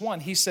 2, verse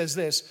 1. He says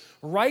this,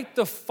 write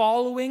the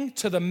following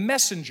to the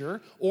messenger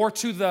or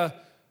to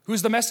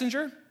who's the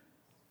messenger?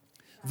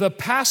 The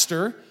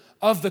pastor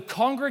of the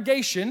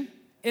congregation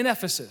in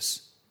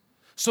Ephesus.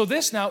 So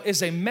this now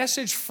is a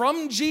message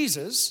from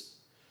Jesus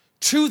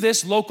to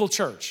this local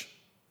church.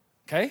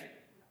 Okay?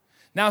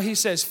 Now he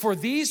says, for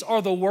these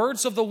are the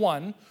words of the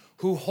one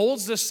who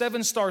holds the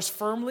 7 stars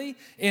firmly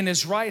in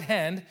his right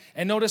hand.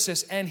 And notice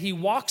this, and he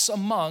walks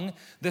among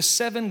the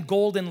 7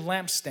 golden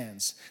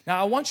lampstands.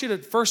 Now, I want you to,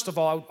 first of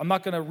all, I'm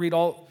not going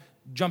to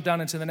jump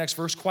down into the next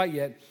verse quite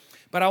yet,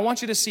 but I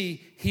want you to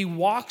see, he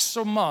walks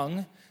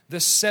among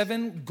the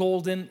 7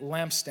 golden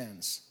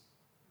lampstands.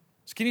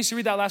 So can you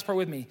read that last part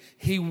with me?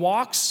 He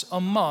walks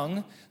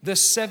among the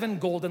 7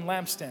 golden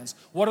lampstands.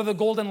 What are the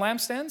golden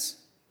lampstands?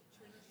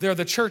 They're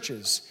the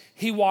churches.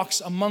 He walks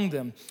among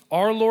them.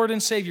 Our Lord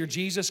and Savior,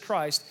 Jesus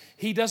Christ,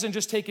 he doesn't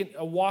just take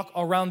a walk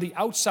around the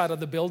outside of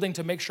the building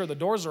to make sure the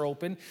doors are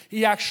open.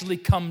 He actually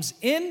comes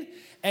in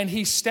and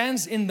he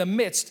stands in the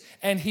midst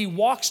and he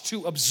walks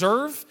to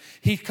observe.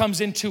 He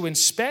comes in to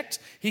inspect.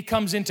 He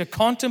comes in to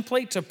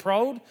contemplate, to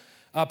probe,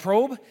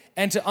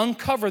 and to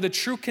uncover the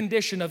true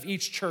condition of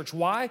each church.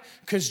 Why?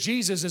 Because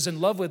Jesus is in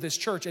love with his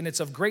church and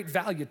it's of great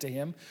value to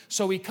him.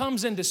 So he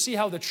comes in to see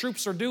how the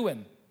troops are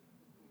doing.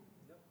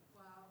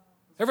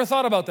 Ever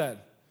thought about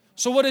that?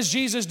 So what does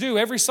Jesus do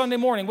every Sunday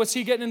morning? What's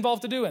he getting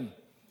involved to doing?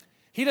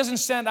 He doesn't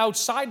stand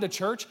outside the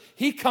church.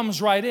 He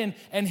comes right in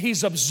and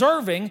he's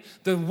observing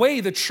the way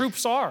the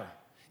troops are.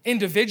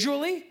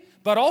 Individually,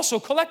 but also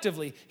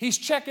collectively. He's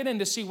checking in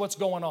to see what's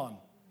going on.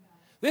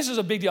 This is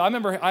a big deal. I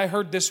remember I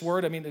heard this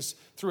word. I mean, it's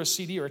through a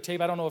CD or a tape.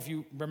 I don't know if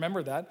you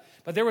remember that.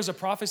 But there was a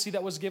prophecy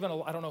that was given.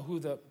 I don't know who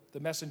the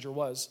messenger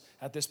was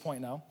at this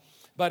point now.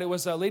 But it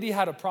was a lady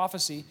had a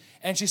prophecy.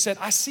 And she said,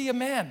 I see a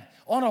man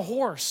on a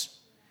horse.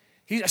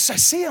 I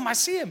see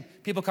him.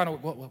 People kind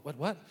of,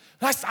 what?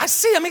 I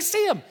see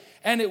him.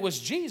 And it was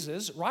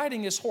Jesus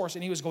riding his horse,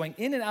 and he was going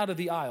in and out of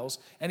the aisles,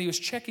 and he was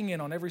checking in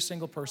on every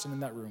single person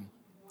in that room.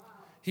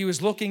 He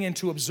was looking in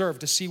to observe,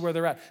 to see where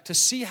they're at, to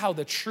see how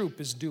the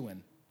troop is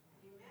doing.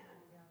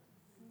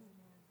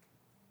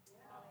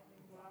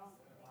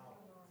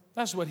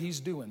 That's what he's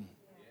doing.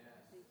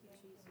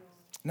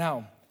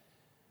 Now,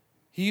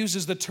 he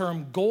uses the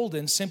term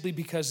golden simply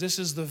because this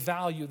is the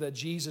value that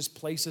Jesus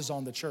places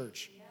on the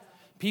church.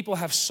 People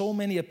have so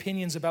many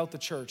opinions about the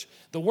church.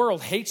 The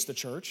world hates the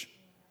church.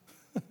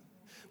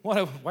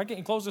 Why can't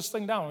you close this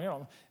thing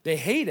down? They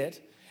hate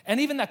it.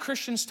 And even that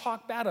Christians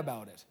talk bad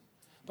about it.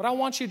 But I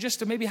want you just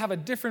to maybe have a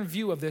different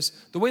view of this.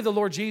 The way the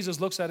Lord Jesus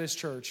looks at his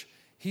church,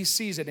 he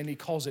sees it and he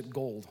calls it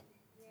gold.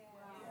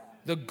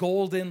 The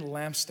golden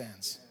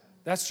lampstands.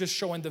 That's just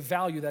showing the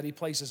value that he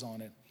places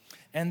on it.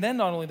 And then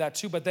not only that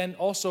too, but then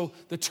also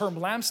the term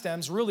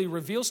lampstands really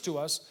reveals to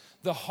us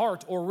the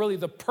heart or really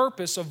the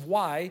purpose of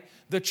why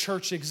the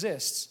church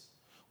exists.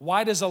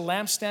 Why does a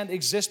lampstand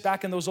exist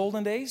back in those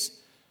olden days?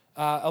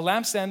 A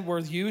lampstand were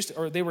used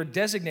or they were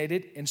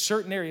designated in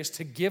certain areas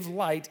to give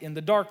light in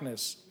the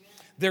darkness.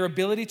 Their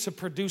ability to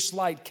produce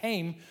light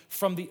came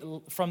from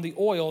the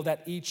oil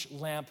that each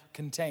lamp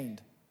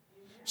contained.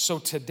 So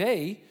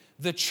today,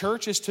 the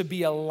church is to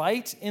be a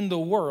light in the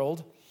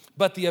world,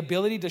 but the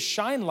ability to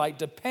shine light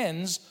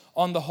depends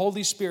on the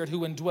Holy Spirit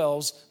who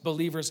indwells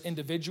believers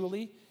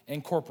individually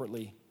and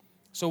corporately.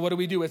 So what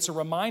do? It's a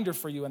reminder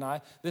for you and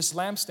I, this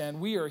lampstand,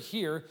 we are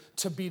here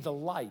to be the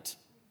light,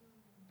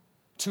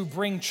 to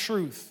bring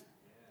truth.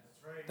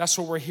 That's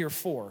what we're here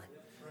for.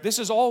 This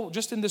is all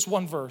just in this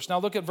one verse. Now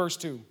look at verse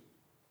 2.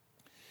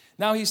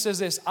 Now he says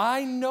this,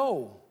 I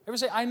know.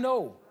 Everybody say, I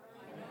know.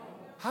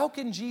 How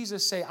can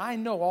Jesus say, I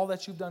know all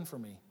that you've done for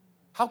me?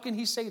 How can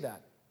he say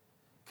that?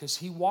 Because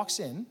he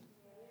walks in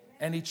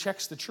and he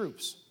checks the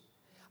troops.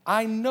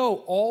 I know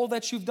all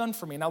that you've done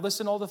for me. Now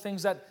listen to all the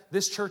things that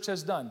this church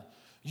has done.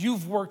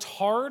 You've worked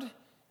hard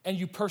and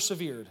you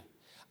persevered.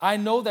 I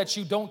know that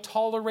you don't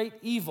tolerate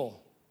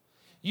evil.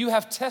 You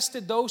have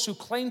tested those who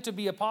claim to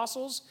be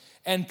apostles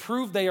and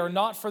proved they are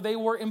not, for they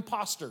were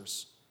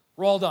imposters.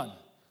 We're all done.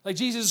 Like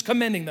Jesus is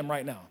commending them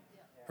right now,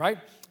 right?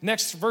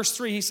 Next, verse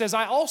 3, he says,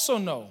 I also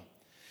know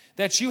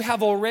that you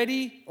have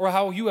already, or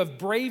how you have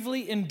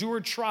bravely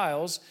endured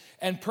trials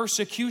and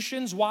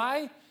persecutions.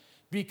 Why?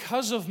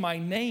 Because of my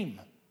name.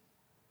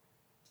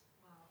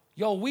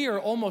 Y'all, we are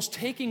almost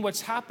taking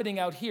what's happening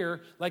out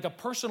here like a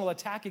personal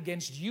attack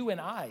against you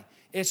and I.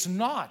 It's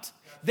not.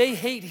 They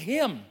hate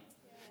him.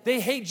 They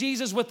hate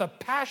Jesus with a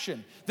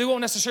passion. They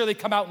won't necessarily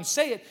come out and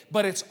say it,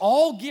 but it's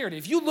all geared.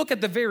 If you look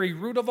at the very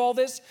root of all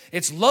this,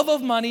 it's love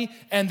of money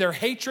and their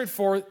hatred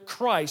for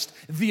Christ,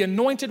 the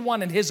anointed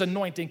one and his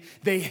anointing.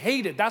 They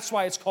hate it. That's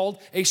why it's called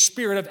a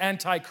spirit of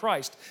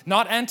anti-Christ.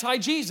 Not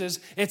anti-Jesus,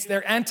 it's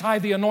they're anti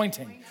the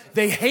anointing.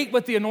 They hate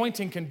what the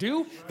anointing can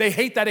do. They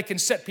hate that it can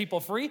set people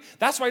free.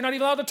 That's why you're not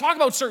even allowed to talk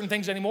about certain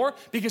things anymore,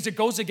 because it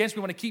goes against,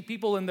 we want to keep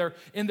people in their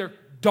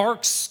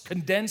dark,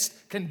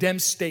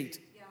 condemned state.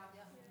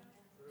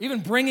 Even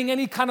bringing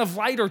any kind of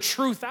light or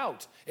truth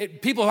out.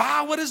 People,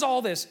 what is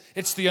all this?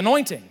 It's the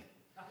anointing.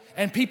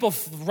 And people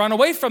run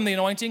away from the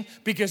anointing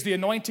because the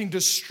anointing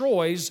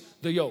destroys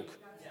the yoke.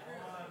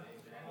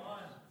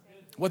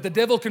 What the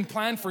devil can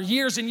plan for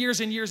years and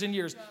years and years and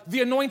years,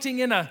 the anointing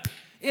in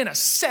a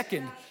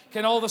second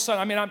can all of a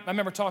sudden, I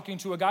remember talking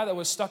to a guy that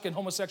was stuck in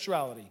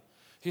homosexuality.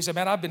 He said,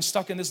 man, I've been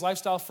stuck in this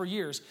lifestyle for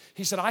years.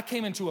 He said, I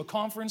came into a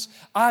conference,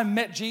 I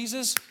met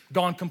Jesus,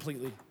 gone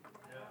completely.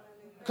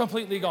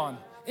 Completely gone.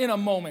 In a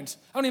moment.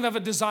 I don't even have a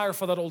desire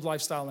for that old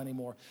lifestyle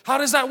anymore. How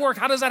does that work?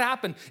 How does that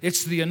happen?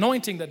 It's the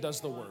anointing that does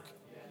the work.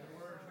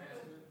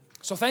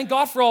 So thank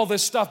God for all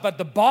this stuff, but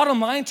the bottom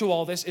line to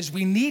all this is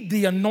we need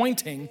the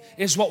anointing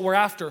is what we're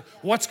after.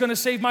 What's going to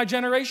save my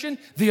generation?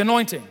 The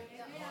anointing.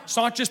 It's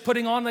not just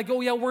putting on like,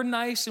 oh yeah, we're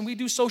nice and we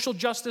do social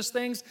justice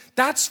things.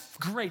 That's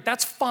great.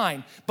 That's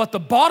fine. But the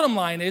bottom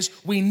line is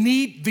we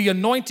need the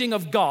anointing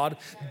of God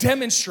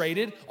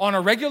demonstrated on a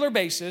regular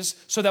basis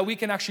so that we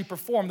can actually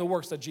perform the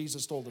works that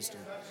Jesus told us to.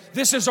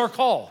 This is our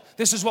call.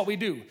 This is what we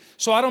do.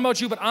 So I don't know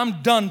about you, but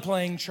I'm done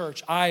playing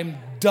church. I'm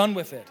done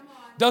with it.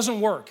 Doesn't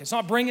work. It's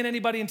not bringing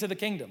anybody into the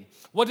kingdom.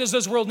 What does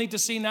this world need to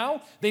see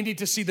now? They need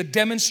to see the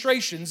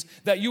demonstrations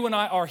that you and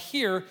I are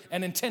here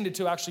and intended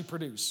to actually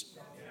produce.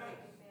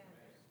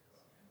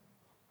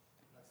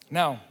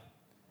 Now,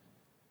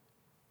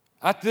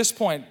 at this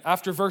point,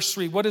 after verse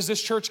 3, what does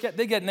this church get?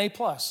 They get an A+.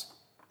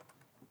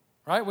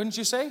 Right? Wouldn't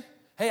you say?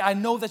 Hey, I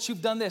know that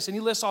you've done this. And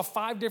he lists off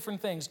 5 different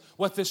things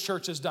what this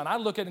church has done. I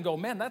look at it and go,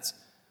 man,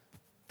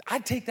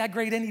 I'd take that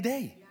grade any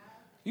day.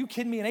 Are you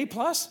kidding me? An A+?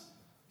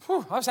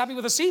 Whew, I was happy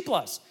with a C+.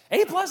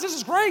 A+, this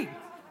is great.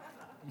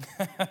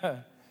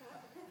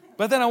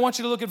 But then I want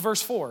you to look at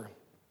verse 4.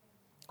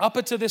 Up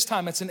until this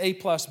time, it's an A+.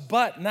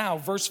 But now,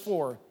 verse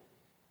 4.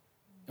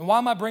 And why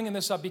am I bringing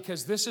this up?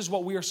 Because this is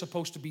what we are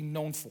supposed to be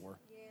known for.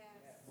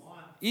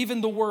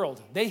 Even the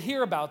world, they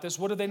hear about this.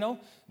 What do they know?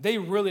 They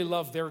really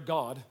love their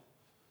God,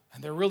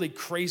 and they're really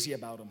crazy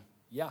about him.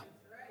 Yeah,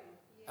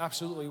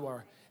 absolutely you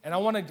are. And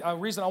a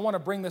reason I want to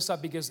bring this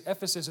up because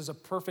Ephesus is a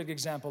perfect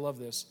example of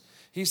this.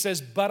 He says,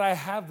 but I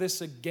have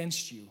this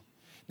against you.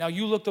 Now,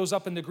 you look those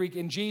up in the Greek,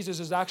 and Jesus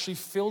is actually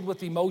filled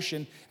with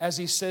emotion as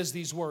he says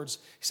these words.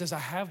 He says, I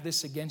have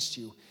this against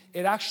you.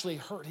 It actually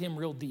hurt him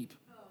real deep.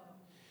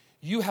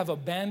 You have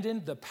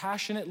abandoned the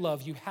passionate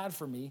love you had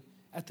for me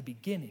at the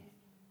beginning.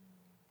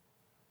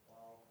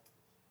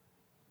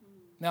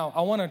 Now,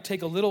 I want to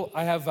take a little,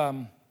 I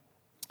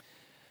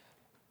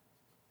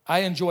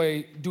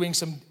enjoy doing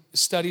some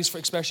studies,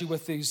 especially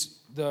with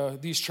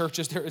these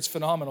churches. It's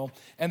phenomenal.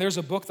 And there's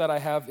a book that I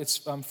have. It's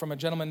from a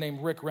gentleman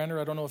named Rick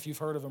Renner. I don't know if you've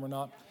heard of him or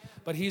not.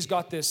 But he's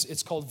got this.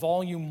 It's called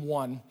Volume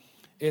 1.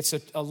 It's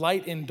a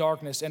light in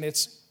darkness. And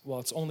it's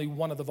only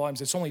one of the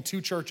volumes. It's only 2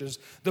 churches.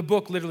 The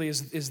book literally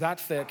is that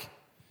thick.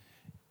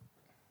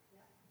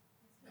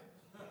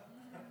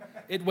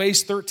 It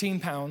weighs 13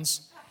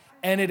 pounds.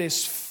 And it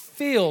is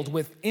filled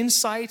with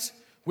insight,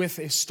 with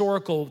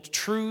historical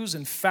truths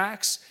and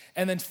facts,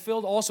 and then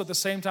filled also at the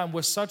same time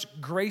with such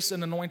grace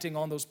and anointing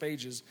on those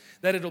pages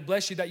that it'll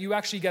bless you, that you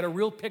actually get a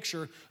real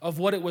picture of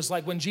what it was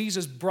like when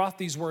Jesus brought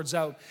these words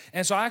out.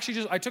 And so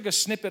I took a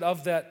snippet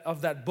of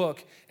that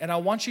book, and I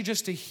want you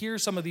just to hear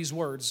some of these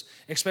words,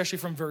 especially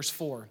from verse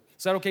 4.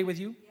 Is that okay with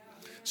you?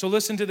 So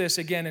listen to this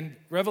again in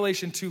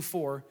Revelation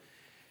 2:4.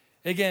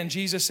 Again,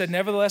 Jesus said,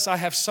 nevertheless, I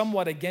have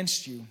somewhat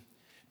against you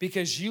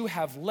because you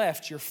have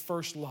left your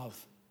first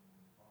love.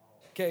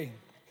 Okay,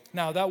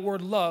 now that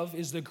word love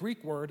is the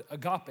Greek word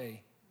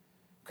agape.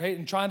 Okay,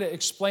 and trying to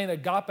explain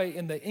agape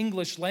in the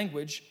English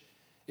language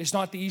is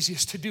not the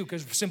easiest to do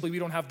because simply we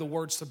don't have the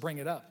words to bring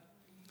it up.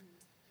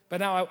 But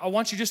now I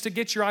want you just to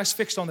get your eyes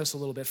fixed on this a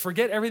little bit.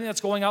 Forget everything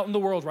that's going out in the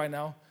world right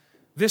now.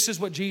 This is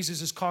what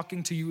Jesus is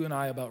talking to you and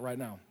I about right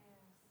now.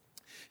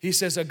 He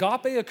says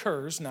agape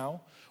occurs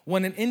now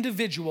when an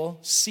individual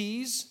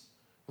sees,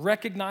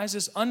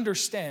 recognizes,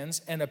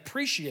 understands, and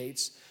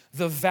appreciates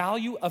the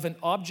value of an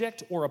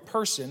object or a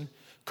person,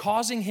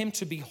 causing him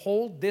to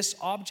behold this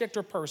object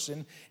or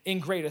person in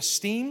great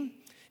esteem,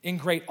 in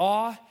great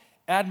awe,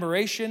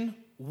 admiration,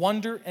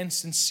 wonder, and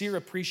sincere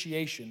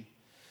appreciation.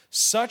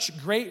 Such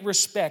great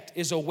respect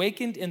is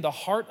awakened in the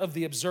heart of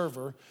the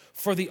observer,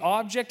 for the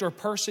object or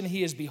person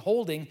he is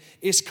beholding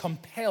is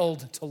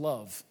compelled to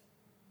love.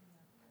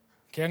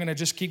 Okay, I'm going to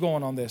just keep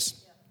going on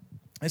this.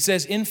 It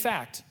says, in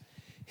fact,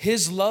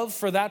 his love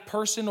for that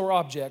person or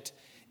object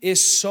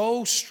is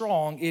so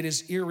strong it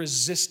is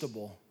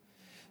irresistible.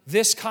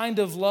 This kind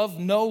of love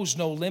knows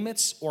no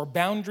limits or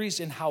boundaries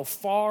in how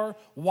far,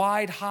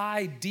 wide,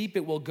 high, deep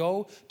it will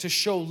go to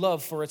show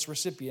love for its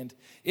recipient.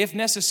 If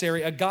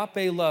necessary,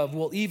 agape love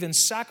will even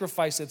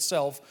sacrifice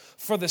itself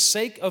for the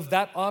sake of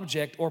that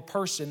object or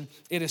person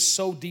it is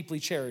so deeply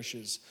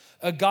cherishes.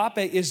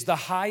 Agape is the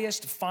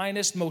highest,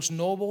 finest, most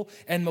noble,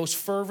 and most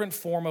fervent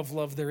form of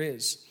love there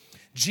is.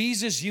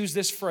 Jesus used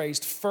this phrase,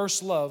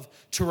 first love,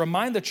 to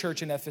remind the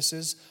church in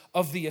Ephesus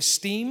of the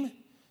esteem,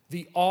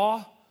 the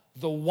awe,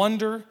 the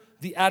wonder,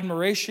 the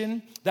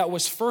admiration that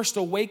was first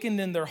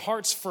awakened in their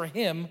hearts for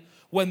him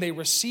when they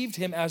received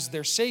him as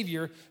their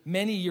Savior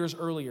many years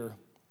earlier.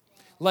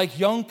 Like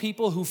young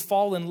people who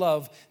fall in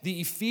love,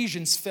 the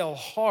Ephesians fell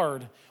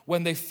hard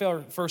when they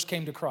first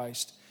came to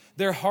Christ.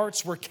 Their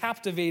hearts were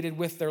captivated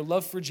with their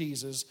love for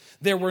Jesus.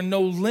 There were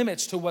no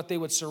limits to what they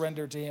would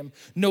surrender to him,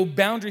 no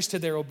boundaries to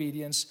their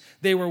obedience.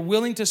 They were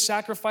willing to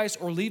sacrifice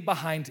or leave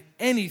behind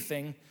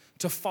anything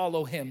to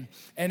follow him.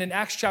 And in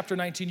Acts chapter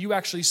 19, you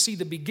actually see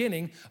the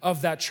beginning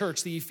of that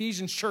church. The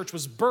Ephesians church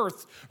was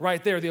birthed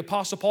right there. The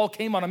Apostle Paul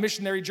came on a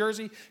missionary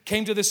journey,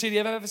 came to the city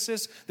of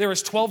Ephesus. There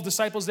was 12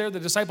 disciples there,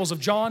 the disciples of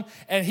John.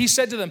 And he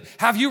said to them,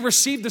 have you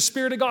received the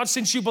Spirit of God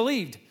since you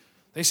believed?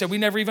 They said, we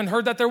never even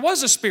heard that there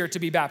was a spirit to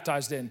be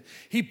baptized in.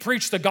 He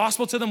preached the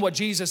gospel to them, what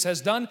Jesus has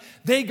done.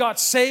 They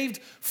got saved,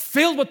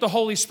 filled with the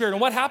Holy Spirit.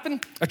 And what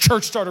happened? A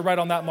church started right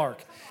on that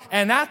mark.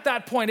 And at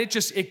that point, it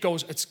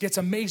gets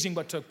amazing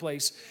what took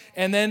place.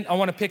 And then I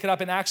want to pick it up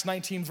in Acts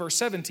 19, verse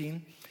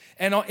 17.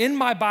 And in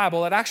my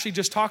Bible, it actually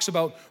just talks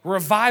about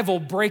revival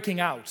breaking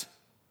out.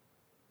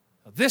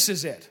 This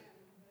is it.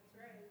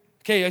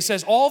 Okay, it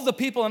says, all of the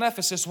people in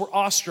Ephesus were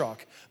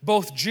awestruck,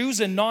 both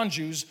Jews and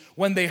non-Jews,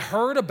 when they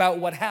heard about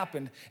what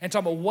happened. And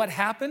talking about what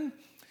happened,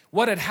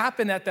 what had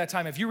happened at that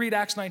time. If you read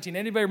Acts 19,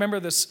 anybody remember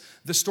the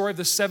story of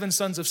the 7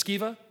 sons of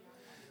Sceva?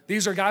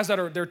 These are guys that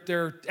are,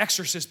 they're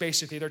exorcists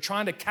basically. They're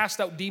trying to cast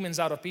out demons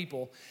out of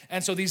people.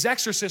 And so these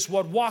exorcists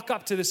would walk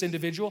up to this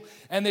individual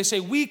and they say,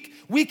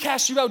 we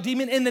cast you out,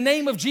 demon, in the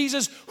name of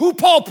Jesus, who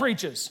Paul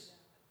preaches.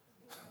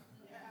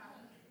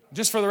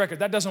 Just for the record,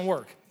 that doesn't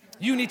work.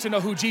 You need to know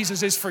who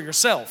Jesus is for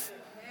yourself,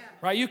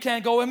 right? You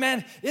can't go,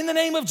 man, in the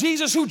name of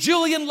Jesus, who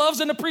Julian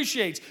loves and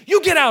appreciates.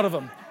 You get out of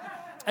him.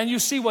 And you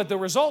see what the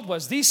result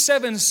was. These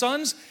 7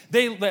 sons,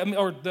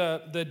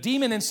 the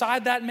demon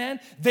inside that man,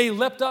 they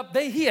leapt up.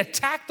 He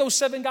attacked those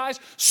 7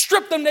 guys,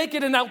 stripped them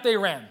naked, and out they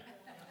ran.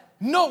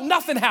 No,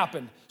 nothing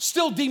happened.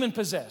 Still demon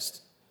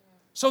possessed.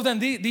 So then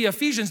the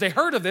Ephesians, they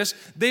heard of this.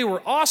 They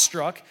were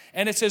awestruck.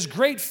 And it says,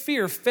 great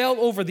fear fell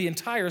over the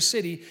entire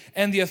city,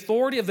 and the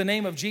authority of the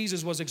name of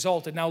Jesus was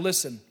exalted. Now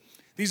listen,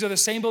 these are the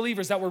same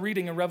believers that we're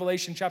reading in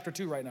Revelation chapter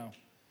 2 right now.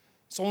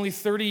 It's only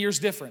 30 years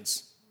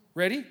difference.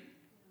 Ready?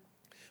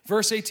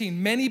 Verse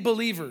 18, many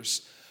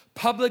believers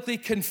publicly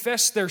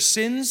confessed their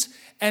sins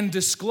and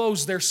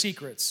disclosed their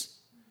secrets.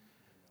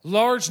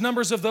 Large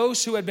numbers of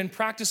those who had been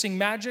practicing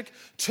magic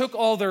took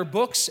all their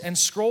books and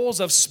scrolls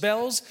of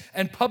spells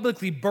and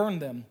publicly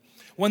burned them.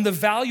 When the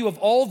value of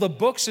all the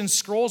books and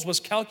scrolls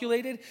was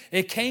calculated,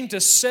 it came to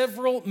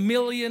several $1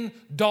 million.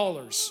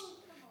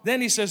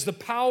 Then he says, the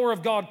power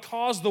of God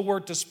caused the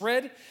word to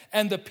spread,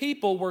 and the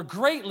people were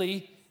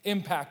greatly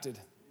impacted.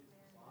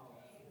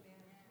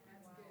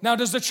 Now,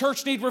 does the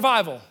church need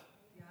revival?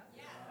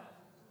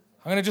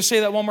 I'm going to just say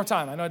that one more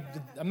time. I know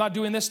I'm not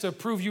doing this to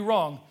prove you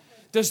wrong.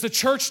 Does the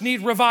church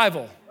need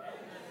revival?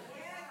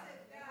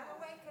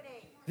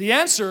 The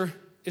answer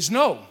is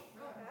no.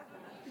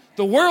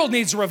 The world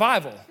needs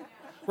revival.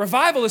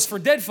 Revival is for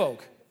dead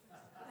folk.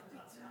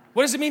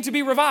 What does it mean to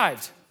be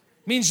revived?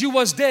 It means you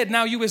was dead,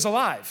 now you is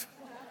alive.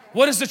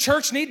 What does the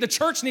church need? The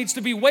church needs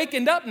to be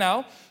wakened up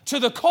now to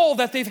the call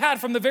that they've had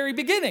from the very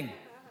beginning.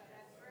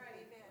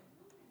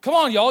 Come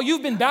on, y'all.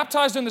 You've been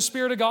baptized in the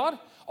Spirit of God.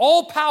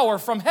 All power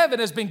from heaven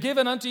has been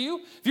given unto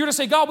you. If you were to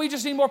say, God, we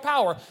just need more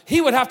power,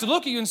 he would have to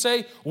look at you and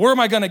say, where am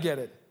I going to get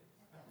it?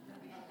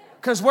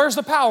 Because where's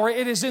the power?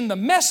 It is in the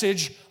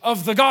message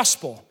of the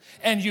gospel.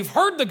 And you've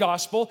heard the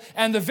gospel,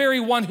 and the very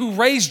one who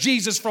raised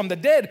Jesus from the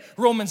dead,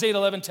 Romans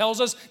 8:11 tells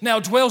us, now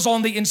dwells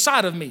on the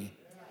inside of me.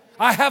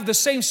 I have the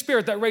same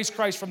spirit that raised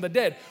Christ from the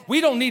dead.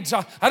 I don't need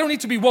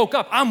to be woke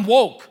up. I'm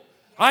woke.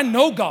 I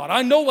know God.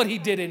 I know what He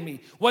did in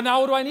me. What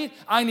do I need?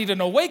 I need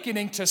an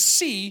awakening to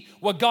see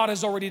what God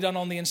has already done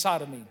on the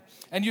inside of me.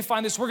 And you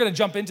find this, we're going to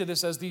jump into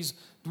this as these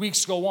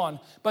weeks go on,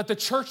 but the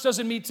church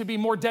doesn't need to be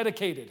more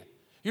dedicated.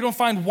 You don't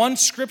find one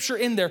scripture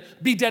in there,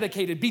 be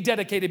dedicated, be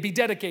dedicated, be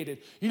dedicated.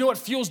 You know what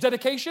fuels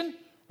dedication?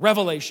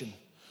 Revelation.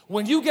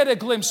 When you get a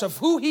glimpse of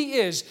who He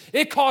is,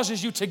 it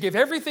causes you to give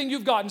everything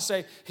you've got and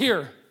say,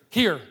 here,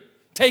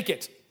 take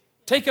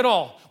it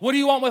all. What do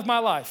you want with my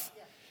life?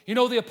 You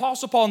know, the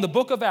Apostle Paul in the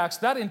book of Acts,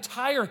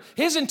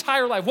 his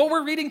entire life, what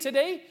we're reading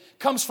today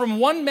comes from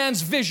one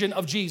man's vision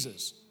of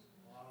Jesus.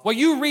 What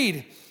you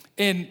read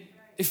in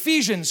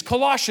Ephesians,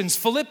 Colossians,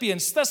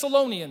 Philippians,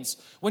 Thessalonians,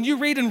 when you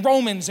read in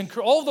Romans and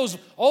all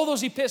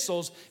those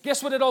epistles,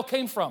 guess what it all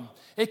came from?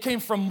 It came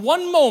from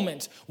one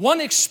moment, one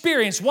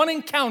experience, one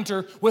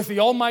encounter with the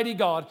Almighty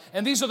God.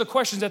 And these are the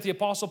questions that the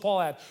Apostle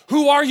Paul had.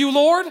 Who are you,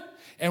 Lord?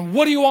 And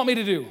what do you want me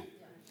to do?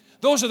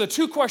 Those are the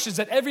two questions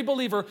that every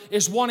believer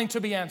is wanting to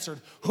be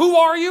answered. Who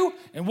are you?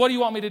 And what do you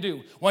want me to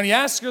do? When He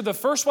asks you the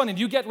first one and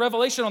you get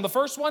revelation on the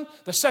first one,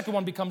 the second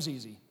one becomes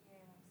easy.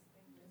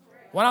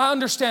 When I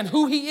understand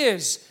who He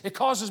is, it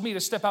causes me to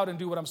step out and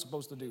do what I'm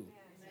supposed to do.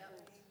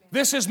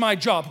 This is my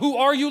job. Who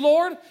are you,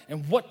 Lord?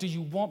 And what do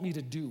you want me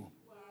to do?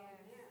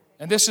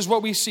 And this is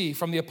what we see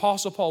from the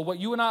Apostle Paul. What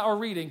you and I are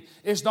reading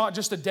is not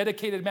just a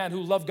dedicated man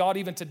who loved God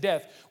even to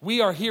death.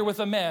 We are here with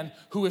a man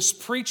who has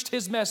preached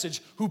his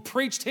message, who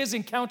preached his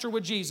encounter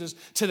with Jesus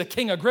to the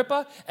King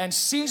Agrippa and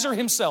Caesar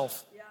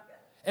himself.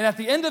 And at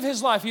the end of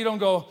his life, you don't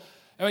go,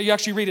 you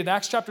actually read in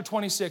Acts chapter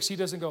 26, he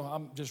doesn't go,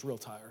 I'm just real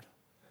tired.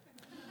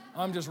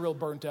 I'm just real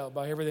burnt out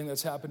by everything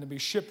that's happened to me.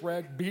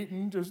 Shipwrecked,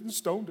 beaten, just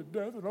stoned to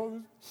death and all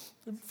this.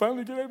 And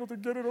finally get able to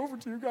get it over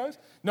to you guys.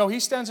 No, he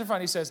stands in front.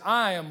 He says,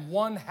 I am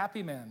one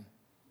happy man.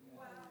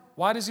 Wow.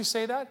 Why does he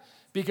say that?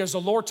 Because the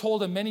Lord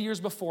told him many years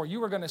before,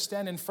 you are going to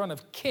stand in front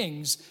of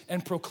kings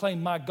and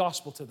proclaim my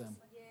gospel to them.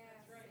 Yeah,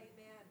 right.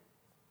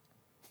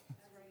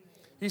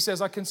 He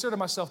says, I consider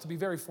myself to be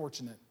very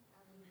fortunate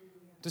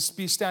to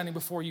be standing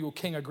before you,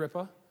 King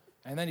Agrippa.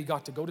 And then he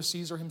got to go to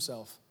Caesar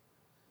himself.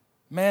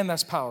 Man,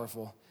 that's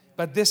powerful.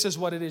 But this is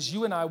what it is.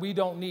 You and I, we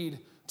don't need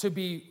to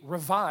be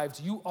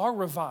revived. You are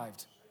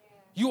revived.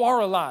 You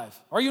are alive.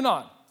 Are you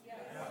not? Yes.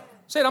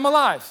 Say it, I'm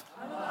alive.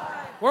 I'm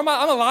alive. Where am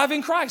I? I'm alive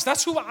in Christ.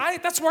 That's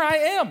where I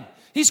am.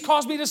 He's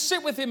caused me to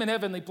sit with Him in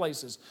heavenly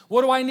places.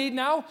 What do I need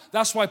now?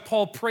 That's why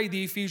Paul prayed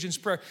the Ephesians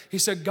prayer. He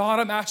said, God,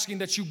 I'm asking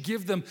that you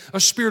give them a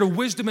spirit of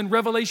wisdom and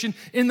revelation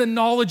in the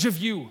knowledge of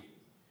you.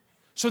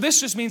 So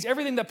this just means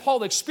everything that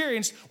Paul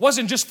experienced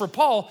wasn't just for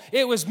Paul.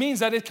 It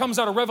means that it comes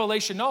out of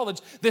revelation knowledge.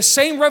 The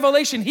same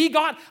revelation he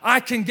got, I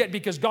can get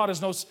because God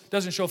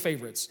doesn't show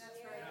favorites.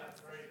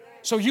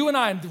 So you and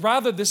I,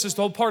 rather this is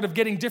the whole part of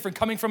getting different,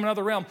 coming from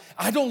another realm.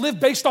 I don't live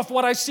based off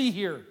what I see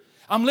here.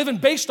 I'm living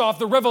based off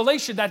the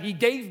revelation that He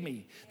gave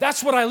me.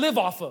 That's what I live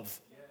off of.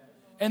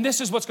 And this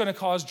is what's going to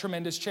cause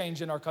tremendous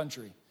change in our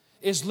country,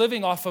 is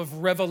living off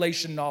of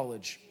revelation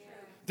knowledge.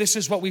 This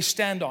is what we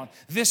stand on.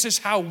 This is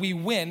how we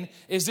win,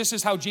 this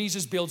is how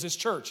Jesus builds His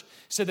church.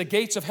 So the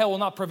gates of hell will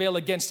not prevail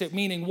against it,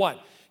 meaning what?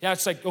 Yeah,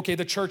 it's like, okay,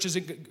 the church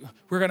isn't,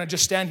 we're going to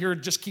just stand here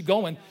and just keep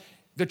going.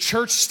 The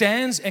church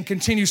stands and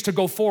continues to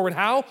go forward.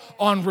 How?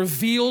 On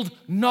revealed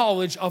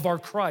knowledge of our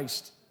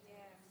Christ.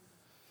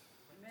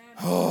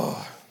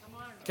 Oh.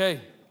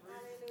 Okay,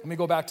 let me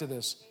go back to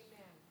this.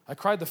 I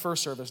cried the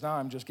first service. Now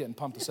I'm just getting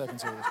pumped the second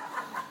service.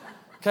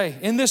 Okay,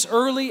 in this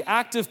early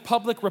active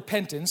public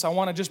repentance, I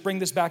want to just bring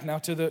this back now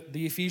to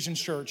the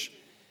Ephesians church.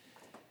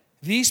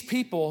 These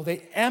people,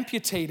 they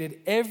amputated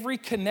every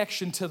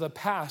connection to the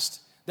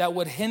past that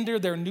would hinder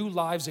their new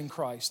lives in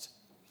Christ.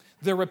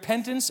 The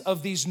repentance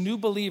of these new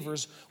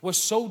believers was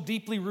so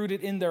deeply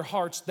rooted in their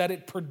hearts that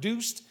it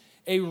produced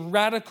a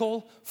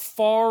radical,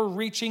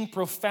 far-reaching,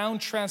 profound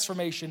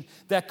transformation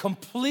that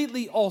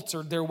completely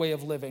altered their way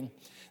of living.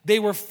 They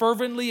were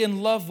fervently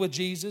in love with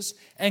Jesus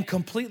and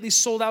completely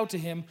sold out to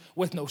Him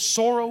with no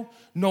sorrow,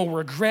 no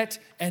regret,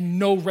 and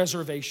no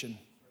reservation.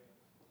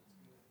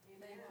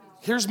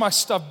 Here's my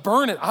stuff.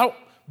 Burn it.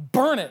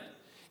 Burn it.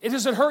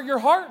 Does it hurt your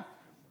heart?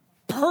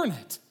 Burn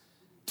it.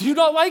 Do you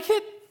not like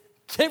it?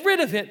 Get rid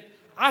of it.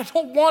 I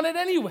don't want it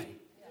anyway.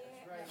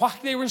 Why?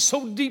 They were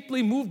so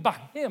deeply moved by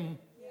Him.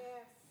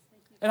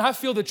 And I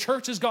feel the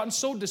church has gotten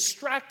so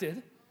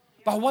distracted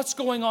by what's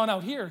going on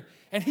out here.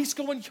 And He's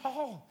going,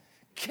 y'all,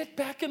 get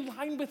back in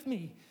line with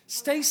me.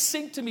 Stay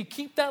synced to me.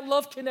 Keep that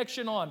love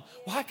connection on.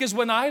 Why? Because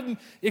when I'm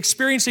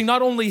experiencing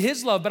not only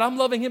His love, but I'm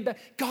loving Him back,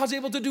 God's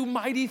able to do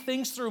mighty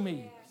things through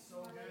me.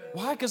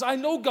 Why? Because I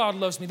know God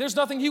loves me. There's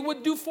nothing He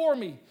wouldn't do for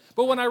me.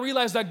 But when I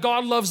realize that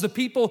God loves the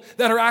people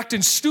that are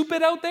acting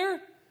stupid out there,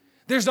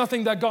 there's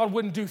nothing that God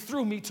wouldn't do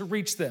through me to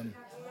reach them.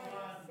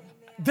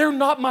 They're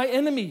not my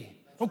enemy.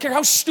 I don't care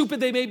how stupid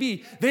they may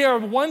be. They are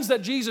ones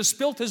that Jesus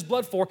spilt His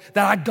blood for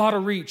that I got to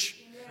reach.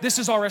 This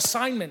is our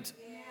assignment.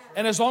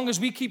 And as long as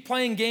we keep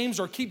playing games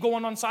or keep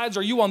going on sides,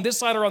 or you on this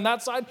side or on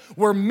that side,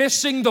 we're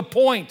missing the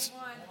point.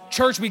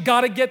 Church, we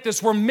got to get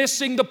this. We're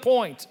missing the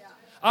point.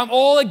 I'm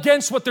all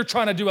against what they're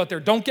trying to do out there.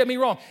 Don't get me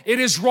wrong. It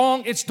is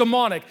wrong. It's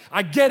demonic.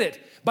 I get it.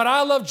 But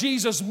I love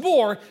Jesus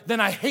more than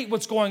I hate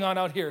what's going on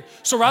out here.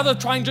 So rather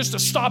than trying just to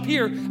stop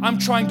here, I'm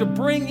trying to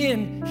bring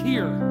in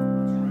here.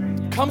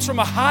 It comes from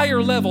a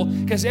higher level,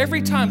 because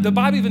every time the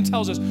Bible even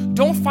tells us,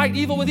 don't fight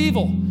evil with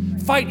evil.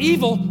 Fight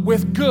evil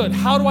with good.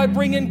 How do I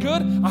bring in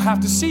good? I have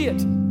to see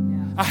it.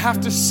 I have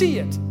to see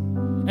it.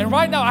 And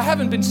right now, I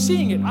haven't been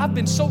seeing it. I've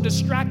been so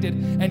distracted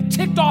and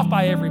ticked off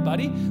by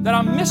everybody that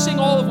I'm missing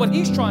all of what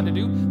he's trying to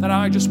do, that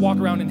I just walk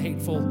around in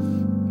hateful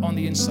on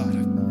the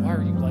inside. Why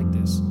are you like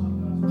this?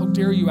 How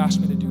dare you ask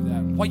me to do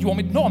that? What, you want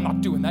me to? No, I'm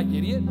not doing that, you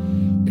idiot.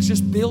 It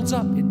just builds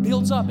up. It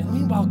builds up. And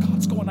meanwhile,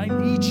 God's going, I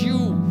need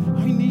you.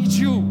 I need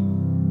you.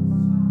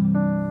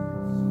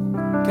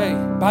 Okay,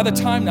 by the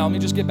time now, let me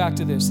just get back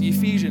to this. The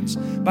Ephesians.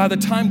 By the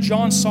time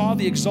John saw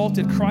the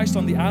exalted Christ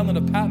on the island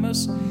of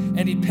Patmos,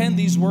 and he penned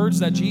these words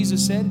that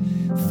Jesus said,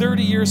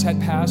 30 years had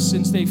passed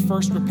since they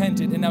first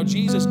repented, and now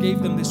Jesus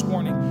gave them this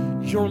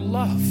warning. Your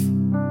love.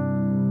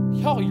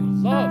 Y'all, your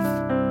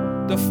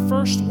love. The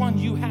first one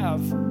you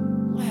have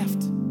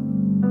left.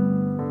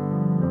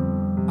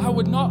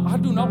 I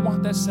do not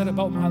want that said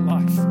about my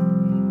life.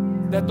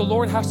 That the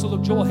Lord has to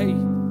look, Joel, hey,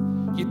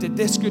 you did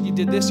this good, you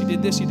did this, you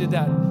did this, you did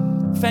that.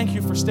 Thank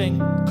you for staying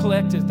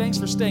collected. Thanks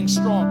for staying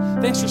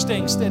strong. Thanks for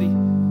staying steady.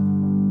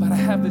 But I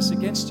have this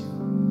against you.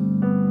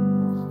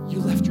 You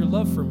left your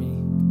love for me.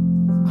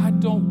 I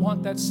don't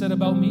want that said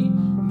about me,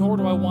 nor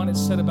do I want it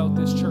said about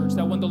this church.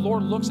 That when the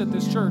Lord looks at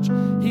this church,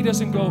 he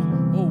doesn't go,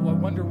 oh, I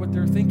wonder what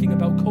they're thinking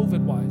about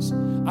COVID-wise.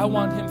 I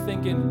want him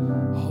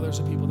thinking, oh, there's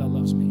a people that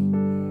loves me.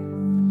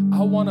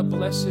 I want to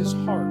bless his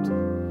heart.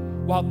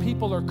 While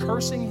people are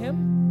cursing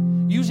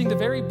him, using the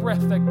very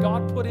breath that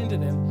God put into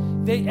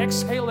them, they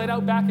exhale it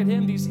out back at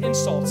him, these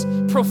insults,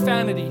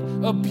 profanity,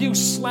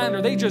 abuse,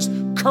 slander. They just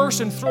curse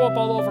and throw up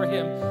all over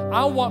him.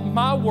 I want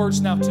my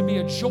words now to be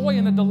a joy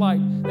and a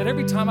delight, that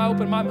every time I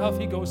open my mouth,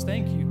 he goes,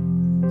 thank you.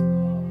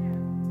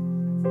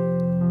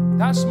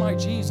 That's my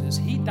Jesus.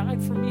 He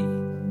died for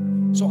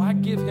me, so I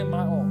give him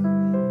my all.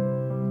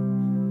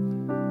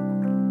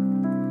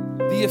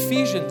 The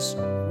Ephesians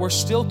were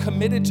still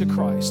committed to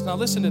Christ. Now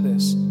listen to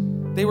this.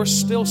 They were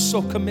still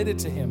so committed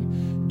to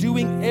him,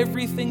 doing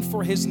everything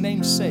for his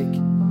name's sake.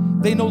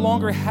 They no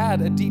longer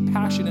had a deep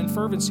passion and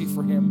fervency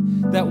for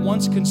him that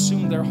once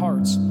consumed their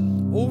hearts.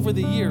 Over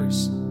the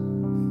years,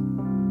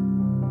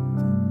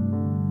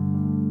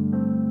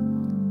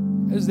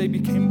 as they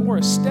became more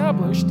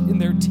established in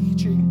their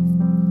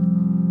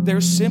teaching, their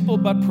simple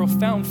but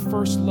profound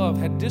first love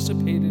had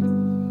dissipated,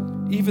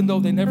 even though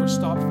they never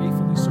stopped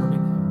faithfully serving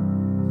him.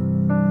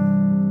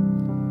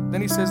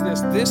 Then he says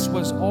this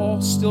was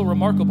all still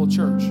remarkable,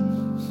 church.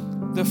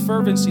 The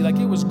fervency, like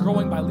it was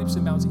growing by leaps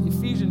and bounds. The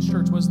Ephesians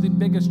church was the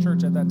biggest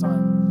church at that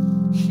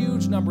time.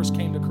 Huge numbers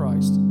came to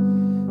Christ.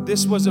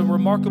 This was a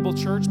remarkable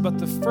church, but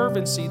the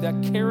fervency that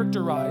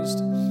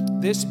characterized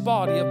this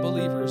body of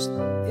believers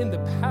in the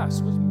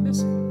past was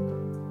missing.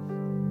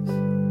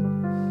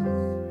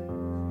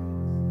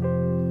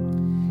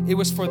 It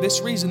was for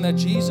this reason that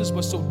Jesus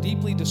was so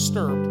deeply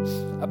disturbed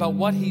about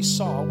what he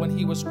saw when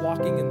he was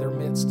walking in their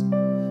midst.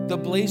 The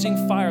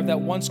blazing fire that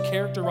once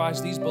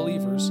characterized these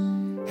believers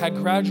had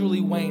gradually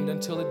waned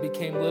until it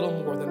became little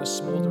more than a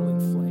smoldering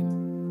flame.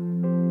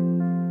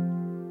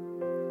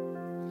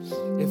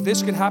 If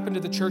this could happen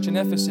to the church in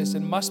Ephesus,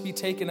 it must be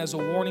taken as a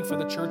warning for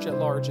the church at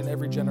large in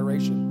every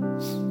generation.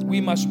 We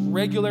must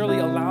regularly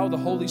allow the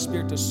Holy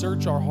Spirit to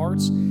search our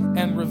hearts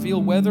and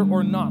reveal whether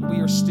or not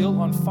we are still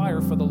on fire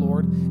for the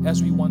Lord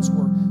as we once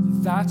were.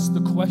 That's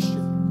the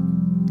question.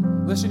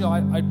 Listen, y'all,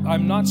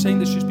 I'm not saying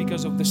this just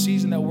because of the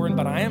season that we're in,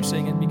 but I am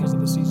saying it because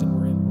of the season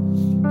we're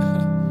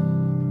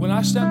in. When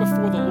I stand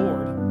before the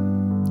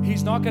Lord,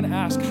 he's not going to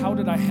ask, how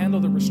did I handle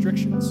the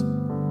restrictions?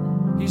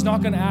 He's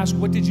not going to ask,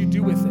 what did you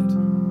do with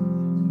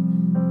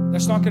it?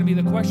 That's not going to be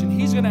the question.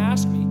 He's going to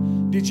ask me,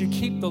 did you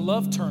keep the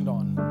love turned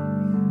on?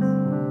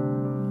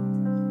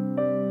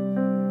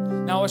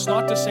 Now, it's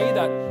not to say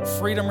that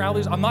freedom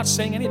rallies, I'm not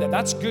saying any of that.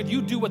 That's good.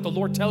 You do what the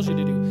Lord tells you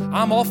to do.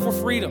 I'm all for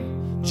freedom.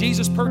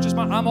 Jesus purchased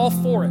I'm all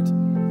for it.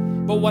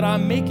 But what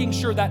I'm making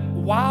sure that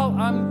while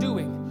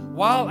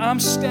I'm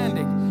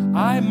standing,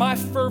 my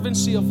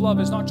fervency of love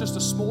is not just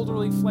a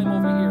smoldering flame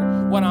over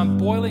here when I'm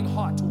boiling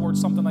hot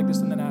towards something like this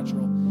in the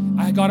natural.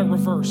 I got it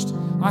reversed.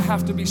 I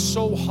have to be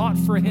so hot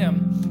for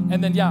him.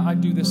 And then, I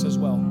do this as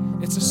well.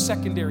 It's a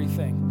secondary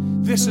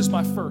thing. This is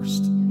my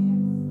first.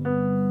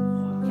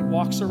 He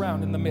walks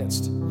around in the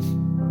midst.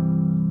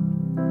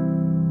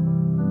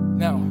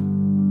 Now,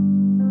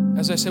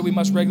 as I said, we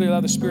must regularly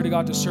allow the Spirit of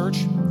God to search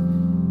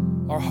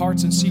our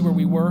hearts and see where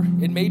we were.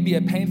 It may be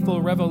a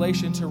painful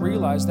revelation to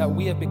realize that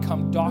we have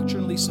become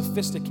doctrinally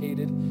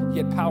sophisticated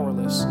yet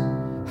powerless.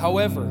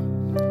 However,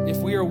 if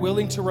we are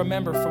willing to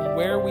remember from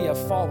where we have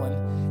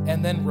fallen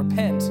and then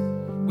repent,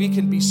 we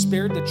can be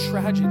spared the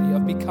tragedy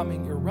of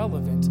becoming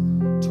irrelevant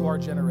to our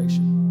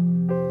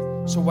generation.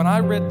 So when I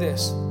read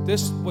this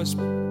was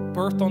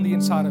birthed on the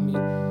inside of me.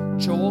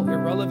 Joel,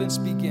 irrelevance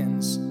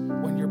begins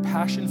when your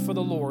passion for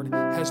the Lord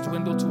has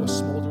dwindled to a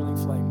smoldering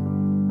flame.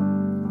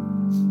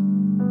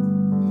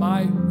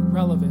 My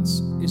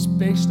relevance is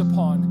based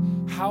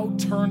upon how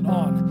turned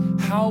on,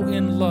 how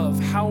in love,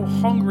 how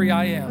hungry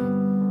I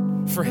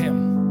am for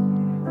Him.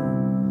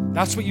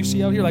 That's what you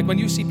see out here. Like when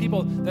you see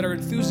people that are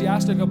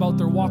enthusiastic about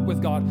their walk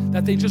with God,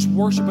 that they just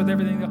worship with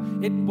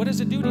everything, what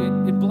does it do to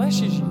you? It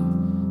blesses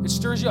you. It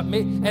stirs you up.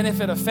 And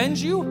if it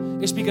offends you,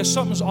 it's because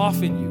something's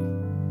off in you.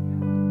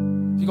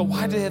 You go,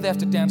 why do they have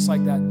to dance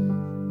like that?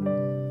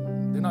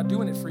 They're not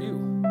doing it for you.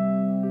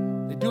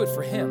 They do it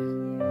for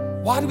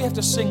Him. Why do we have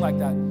to sing like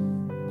that?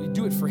 We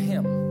do it for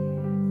Him.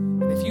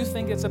 And if you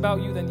think it's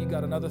about you, then you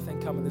got another thing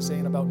coming. This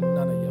ain't about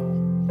none of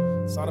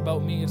y'all. It's not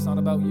about me. It's not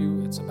about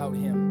you. It's about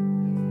Him.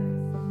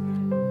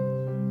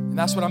 And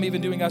that's what I'm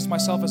even doing as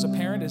myself as a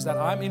parent, is that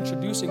I'm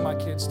introducing my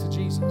kids to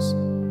Jesus.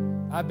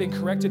 I've been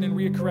corrected and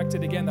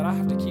re-corrected again that I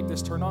have to keep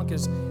this turned on.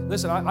 Because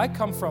listen, I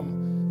come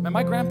from, man,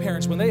 my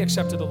grandparents, when they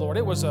accepted the Lord,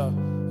 it was a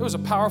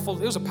powerful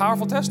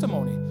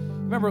testimony.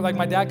 Remember, like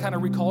my dad kind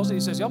of recalls it. He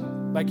says, yep,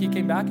 like he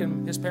came back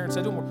and his parents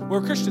said to him,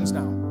 we're Christians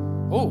now.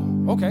 Oh,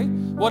 okay.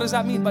 What does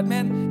that mean? But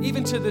man,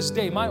 even to this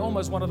day, my Oma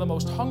is one of the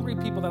most hungry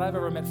people that I've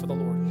ever met for the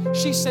Lord.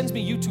 She sends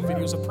me YouTube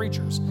videos of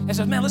preachers and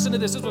says, man, listen to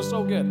this. This was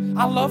so good.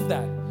 I love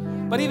that.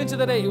 But even to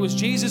the day, it was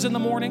Jesus in the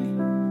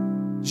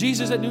morning,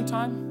 Jesus at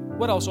noontime.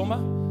 What else,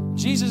 Oma?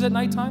 Jesus at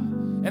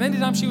nighttime. And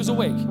anytime she was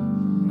awake.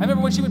 I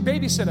remember when she would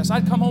babysit us,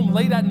 I'd come home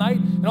late at night,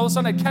 and all of a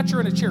sudden I'd catch her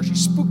in a chair. She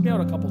spooked me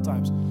out a couple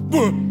times.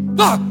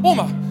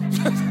 Oma!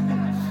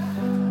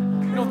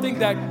 You don't think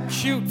that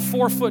cute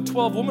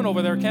 4'12" woman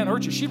over there can't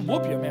hurt you. She'd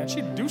whoop you, man.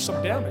 She'd do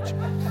some damage.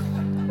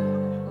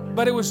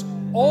 But it was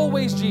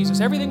always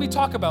Jesus. Everything we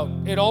talk about,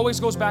 it always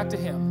goes back to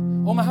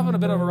Him. Oma, having a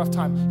bit of a rough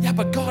time. Yeah,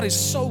 but God is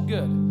so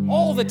good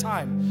all the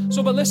time.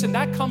 But listen,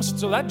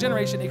 that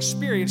generation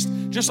experienced,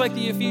 just like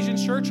the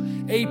Ephesians church,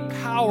 a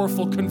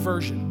powerful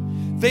conversion.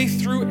 They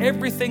threw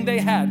everything they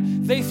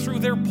had. They threw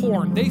their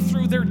porn. They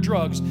threw their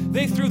drugs.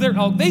 They threw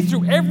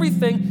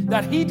everything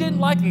that He didn't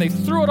like, and they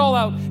threw it all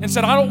out and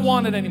said, I don't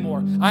want it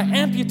anymore. I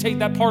amputate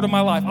that part of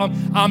my life.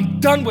 I'm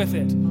done with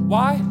it.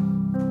 Why?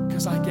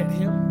 Because I get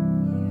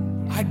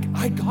Him.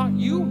 I got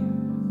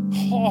you.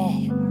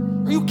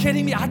 Oh, are you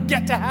kidding me? I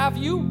get to have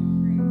you.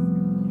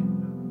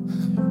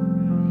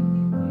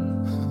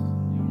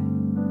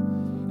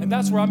 And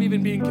that's where I'm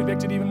even being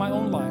convicted, even in my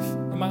own life,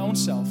 in my own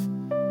self.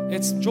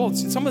 It's, Joel,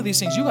 some of these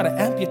things you got to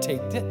amputate.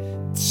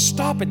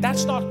 Stop it.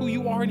 That's not who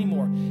you are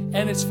anymore.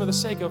 And it's for the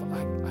sake of,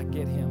 I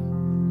get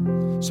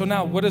Him. So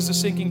now, what does the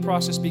sinking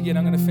process begin?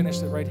 I'm going to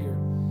finish it right here.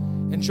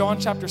 In John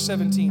chapter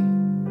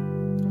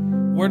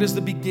 17, where does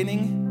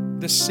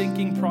the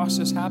sinking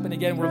process happen?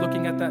 Again, we're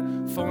looking at that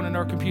phone and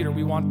our computer.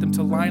 We want them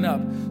to line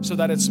up so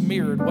that it's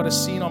mirrored. What is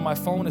seen on my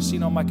phone is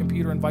seen on my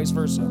computer and vice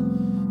versa.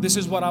 This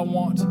is what I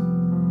want.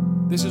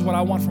 This is what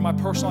I want for my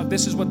personal life.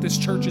 This is what this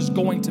church is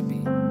going to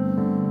be.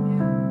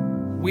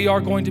 We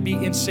are going to be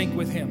in sync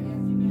with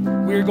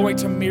Him. We are going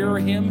to mirror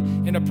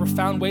Him in a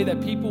profound way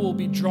that people will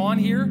be drawn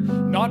here,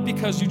 not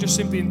because you just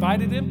simply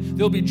invited Him.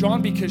 They'll be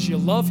drawn because you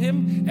love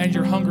Him and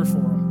your hunger for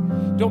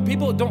Him.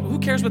 Who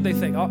cares what they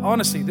think?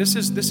 Honestly, this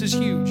is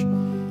huge.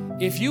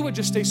 If you would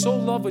just stay so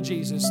in love with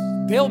Jesus,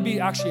 they'll be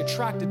actually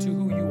attracted to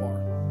who you are.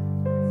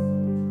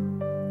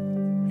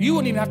 You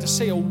wouldn't even have to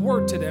say a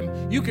word to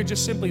them. You could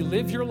just simply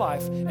live your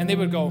life and they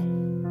would go,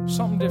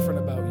 something different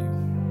about you.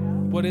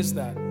 What is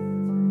that?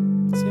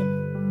 It's Him.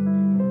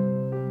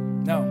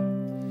 Now,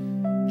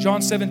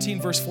 John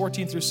 17, verse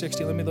 14 through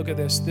 16. Let me look at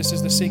this. This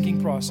is the sinking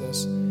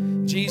process.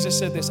 Jesus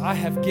said this, I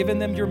have given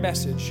them your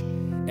message,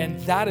 and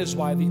that is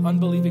why the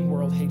unbelieving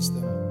world hates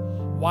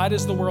them. Why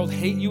does the world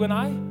hate you and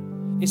I?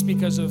 It's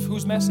because of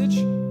whose message?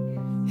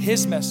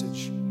 His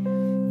message.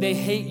 They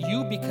hate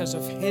you because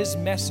of His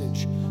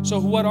message. So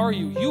what are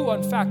you? You,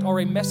 in fact, are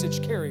a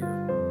message carrier.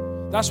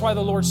 That's why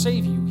the Lord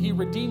saved you. He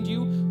redeemed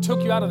you,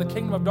 took you out of the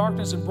kingdom of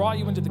darkness and brought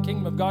you into the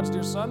kingdom of God's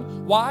dear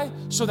Son. Why?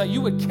 So that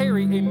you would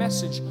carry a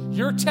message,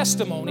 your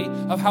testimony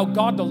of how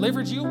God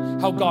delivered you,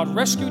 how God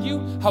rescued you,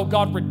 how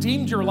God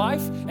redeemed your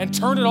life and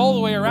turned it all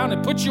the way around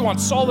and put you on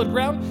solid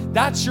ground.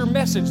 That's your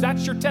message.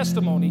 That's your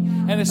testimony.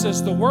 And it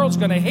says the world's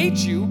going to hate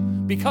you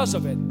because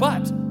of it.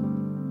 But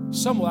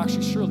some will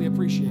actually surely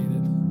appreciate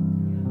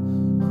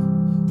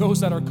it. Those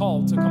that are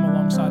called to come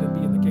alongside and be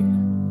in the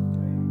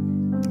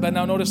kingdom. But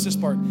now notice this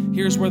part.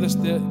 Here's where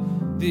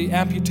the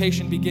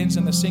amputation begins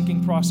and the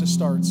sinking process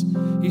starts.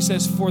 He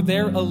says, for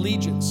their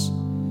allegiance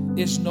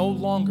is no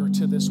longer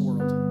to this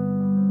world.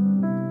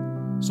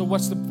 So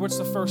what's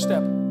the first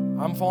step?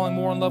 I'm falling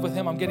more in love with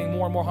Him. I'm getting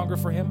more and more hunger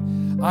for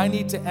Him. I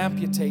need to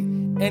amputate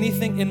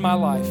anything in my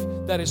life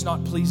that is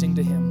not pleasing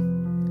to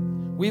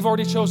Him. We've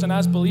already chosen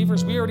as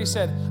believers. We already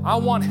said, I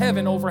want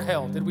heaven over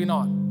hell. Did we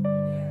not?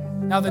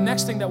 Now the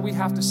next thing that we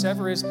have to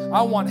sever is,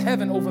 I want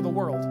heaven over the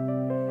world.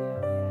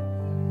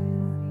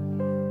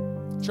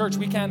 Church,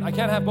 I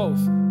can't have both.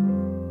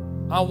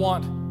 I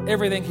want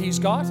everything He's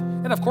got.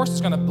 And of course,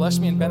 it's going to bless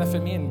me and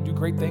benefit me and do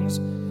great things.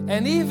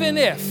 And even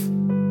if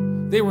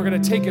they were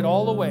going to take it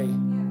all away,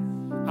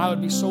 I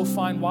would be so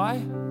fine. Why?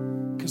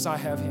 Because I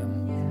have Him.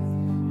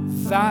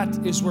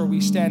 That is where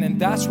we stand, and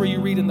that's where you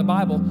read in the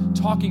Bible,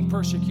 talking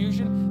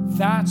persecution,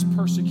 that's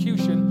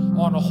persecution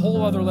on a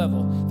whole other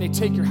level. They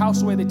take your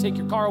house away, they take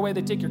your car away,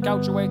 they take your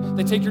couch away,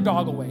 they take your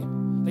dog away.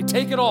 They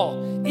take it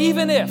all.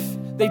 Even if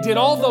they did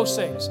all those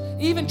things,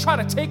 even try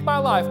to take my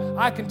life,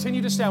 I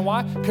continue to stand.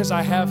 Why? Because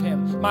I have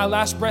Him. My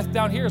last breath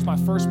down here is my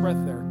first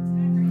breath there.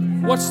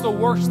 What's the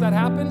worst that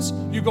happens?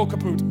 You go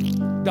kaput.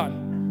 Done.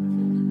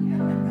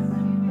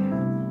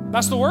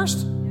 That's the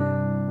worst?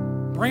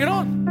 Bring it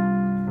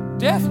on.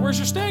 Death, where's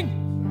your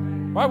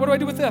sting? Right, what do I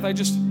do with death? I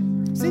just,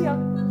 see ya.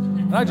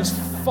 And I just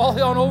fall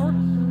on over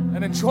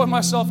and enjoy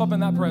myself up in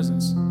that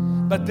presence.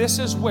 But this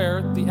is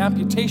where the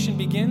amputation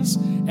begins,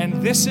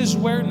 and this is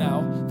where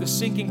now the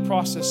sinking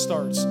process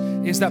starts,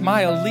 is that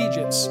my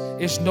allegiance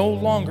is no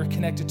longer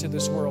connected to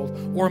this world,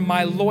 or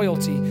my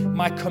loyalty,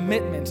 my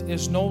commitment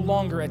is no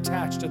longer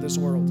attached to this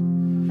world.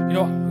 You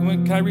know,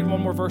 can I read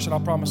one more verse and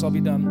I'll promise I'll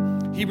be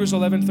done? Hebrews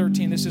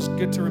 11:13, this is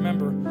good to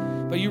remember.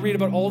 But you read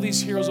about all these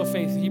heroes of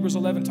faith. Hebrews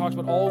 11 talks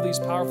about all these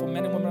powerful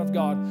men and women of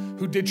God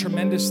who did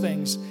tremendous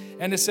things.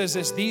 And it says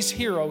this, these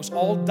heroes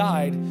all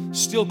died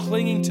still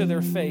clinging to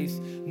their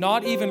faith,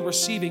 not even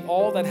receiving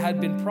all that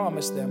had been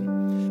promised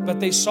them. But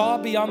they saw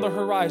beyond the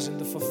horizon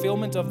the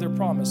fulfillment of their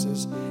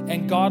promises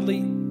and gladly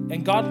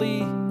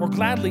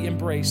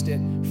embraced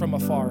it from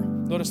afar.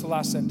 Notice the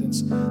last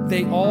sentence.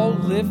 They all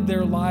lived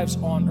their lives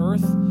on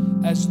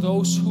earth as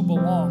those who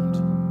belonged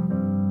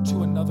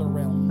to another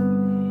realm.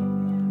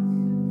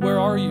 Where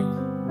are you?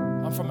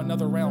 I'm from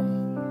another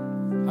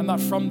realm. I'm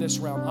not from this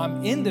realm.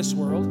 I'm in this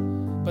world,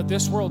 but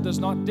this world does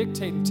not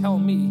dictate and tell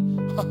me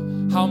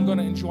how I'm going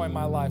to enjoy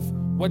my life.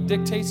 What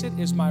dictates it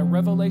is my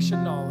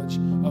revelation knowledge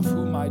of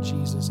who my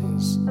Jesus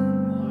is.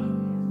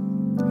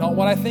 Not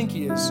what I think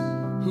He is,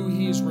 who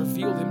He has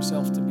revealed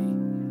Himself to be.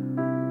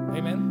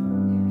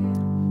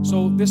 Amen?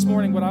 So this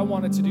morning, what I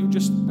wanted to do,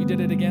 we did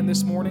it again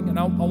this morning, and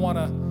I want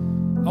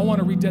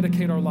to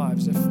rededicate our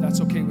lives, if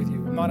that's okay with you.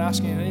 I'm not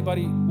asking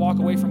anybody walk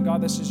away from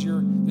God. This is your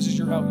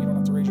out. You don't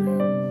have to raise your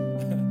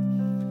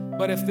hand.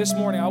 But if this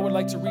morning I would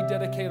like to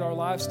rededicate our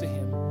lives to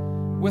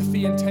Him with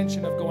the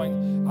intention of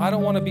going, I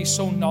don't want to be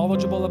so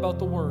knowledgeable about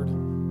the Word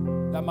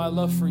that my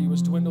love for you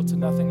is dwindled to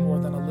nothing more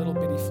than a little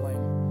bitty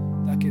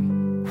flame that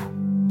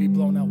can be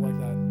blown out like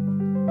that.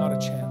 Not a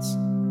chance.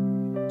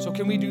 So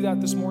can we do that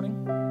this morning?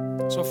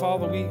 So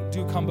Father, we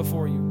do come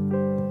before you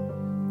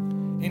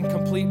in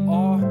complete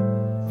awe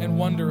and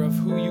wonder of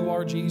who you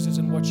are, Jesus,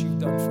 and what you've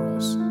done for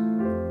us.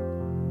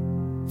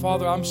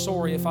 Father, I'm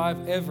sorry if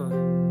I've ever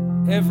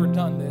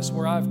done this,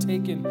 where I've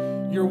taken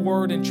your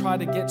word and tried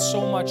to get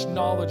so much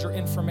knowledge or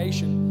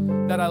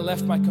information that I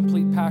left my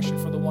complete passion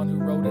for the one who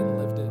wrote it and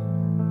lived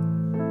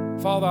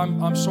it. Father,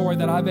 I'm sorry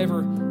that I've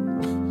ever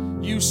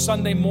used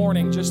Sunday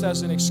morning just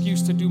as an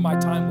excuse to do my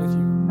time with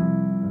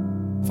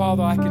you.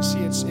 Father, I can see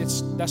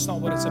that's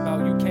not what it's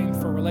about. You came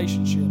for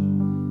relationship.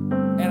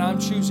 And I'm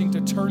choosing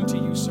to turn to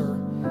you, sir,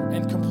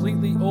 and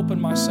completely open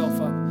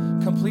myself up,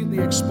 completely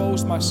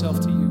expose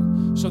myself to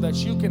you so that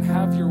you can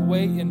have your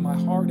way in my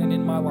heart and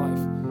in my life.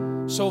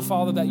 So,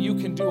 Father, that you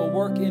can do a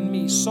work in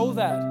me so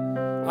that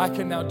I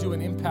can now do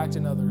an impact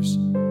in others.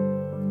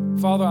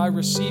 Father, I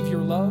receive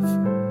your love.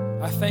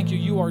 I thank you.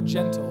 You are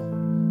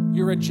gentle.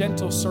 You're a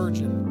gentle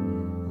surgeon.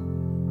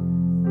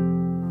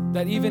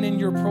 That even in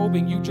your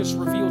probing, you just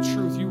reveal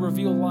truth. You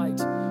reveal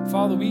light.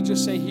 Father, we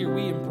just say here,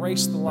 we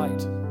embrace the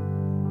light.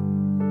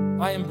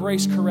 I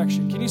embrace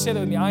correction. Can you say that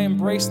with me? I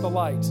embrace the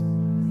light.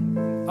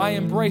 I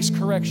embrace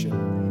correction.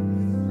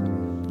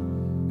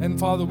 And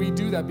Father, we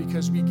do that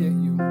because we get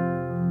you.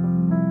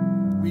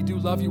 We do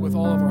love you with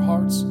all of our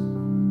hearts,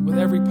 with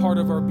every part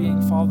of our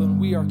being, Father, and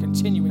we are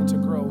continuing to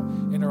grow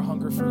in our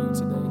hunger for you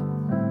today.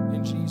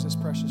 In Jesus'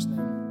 precious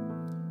name.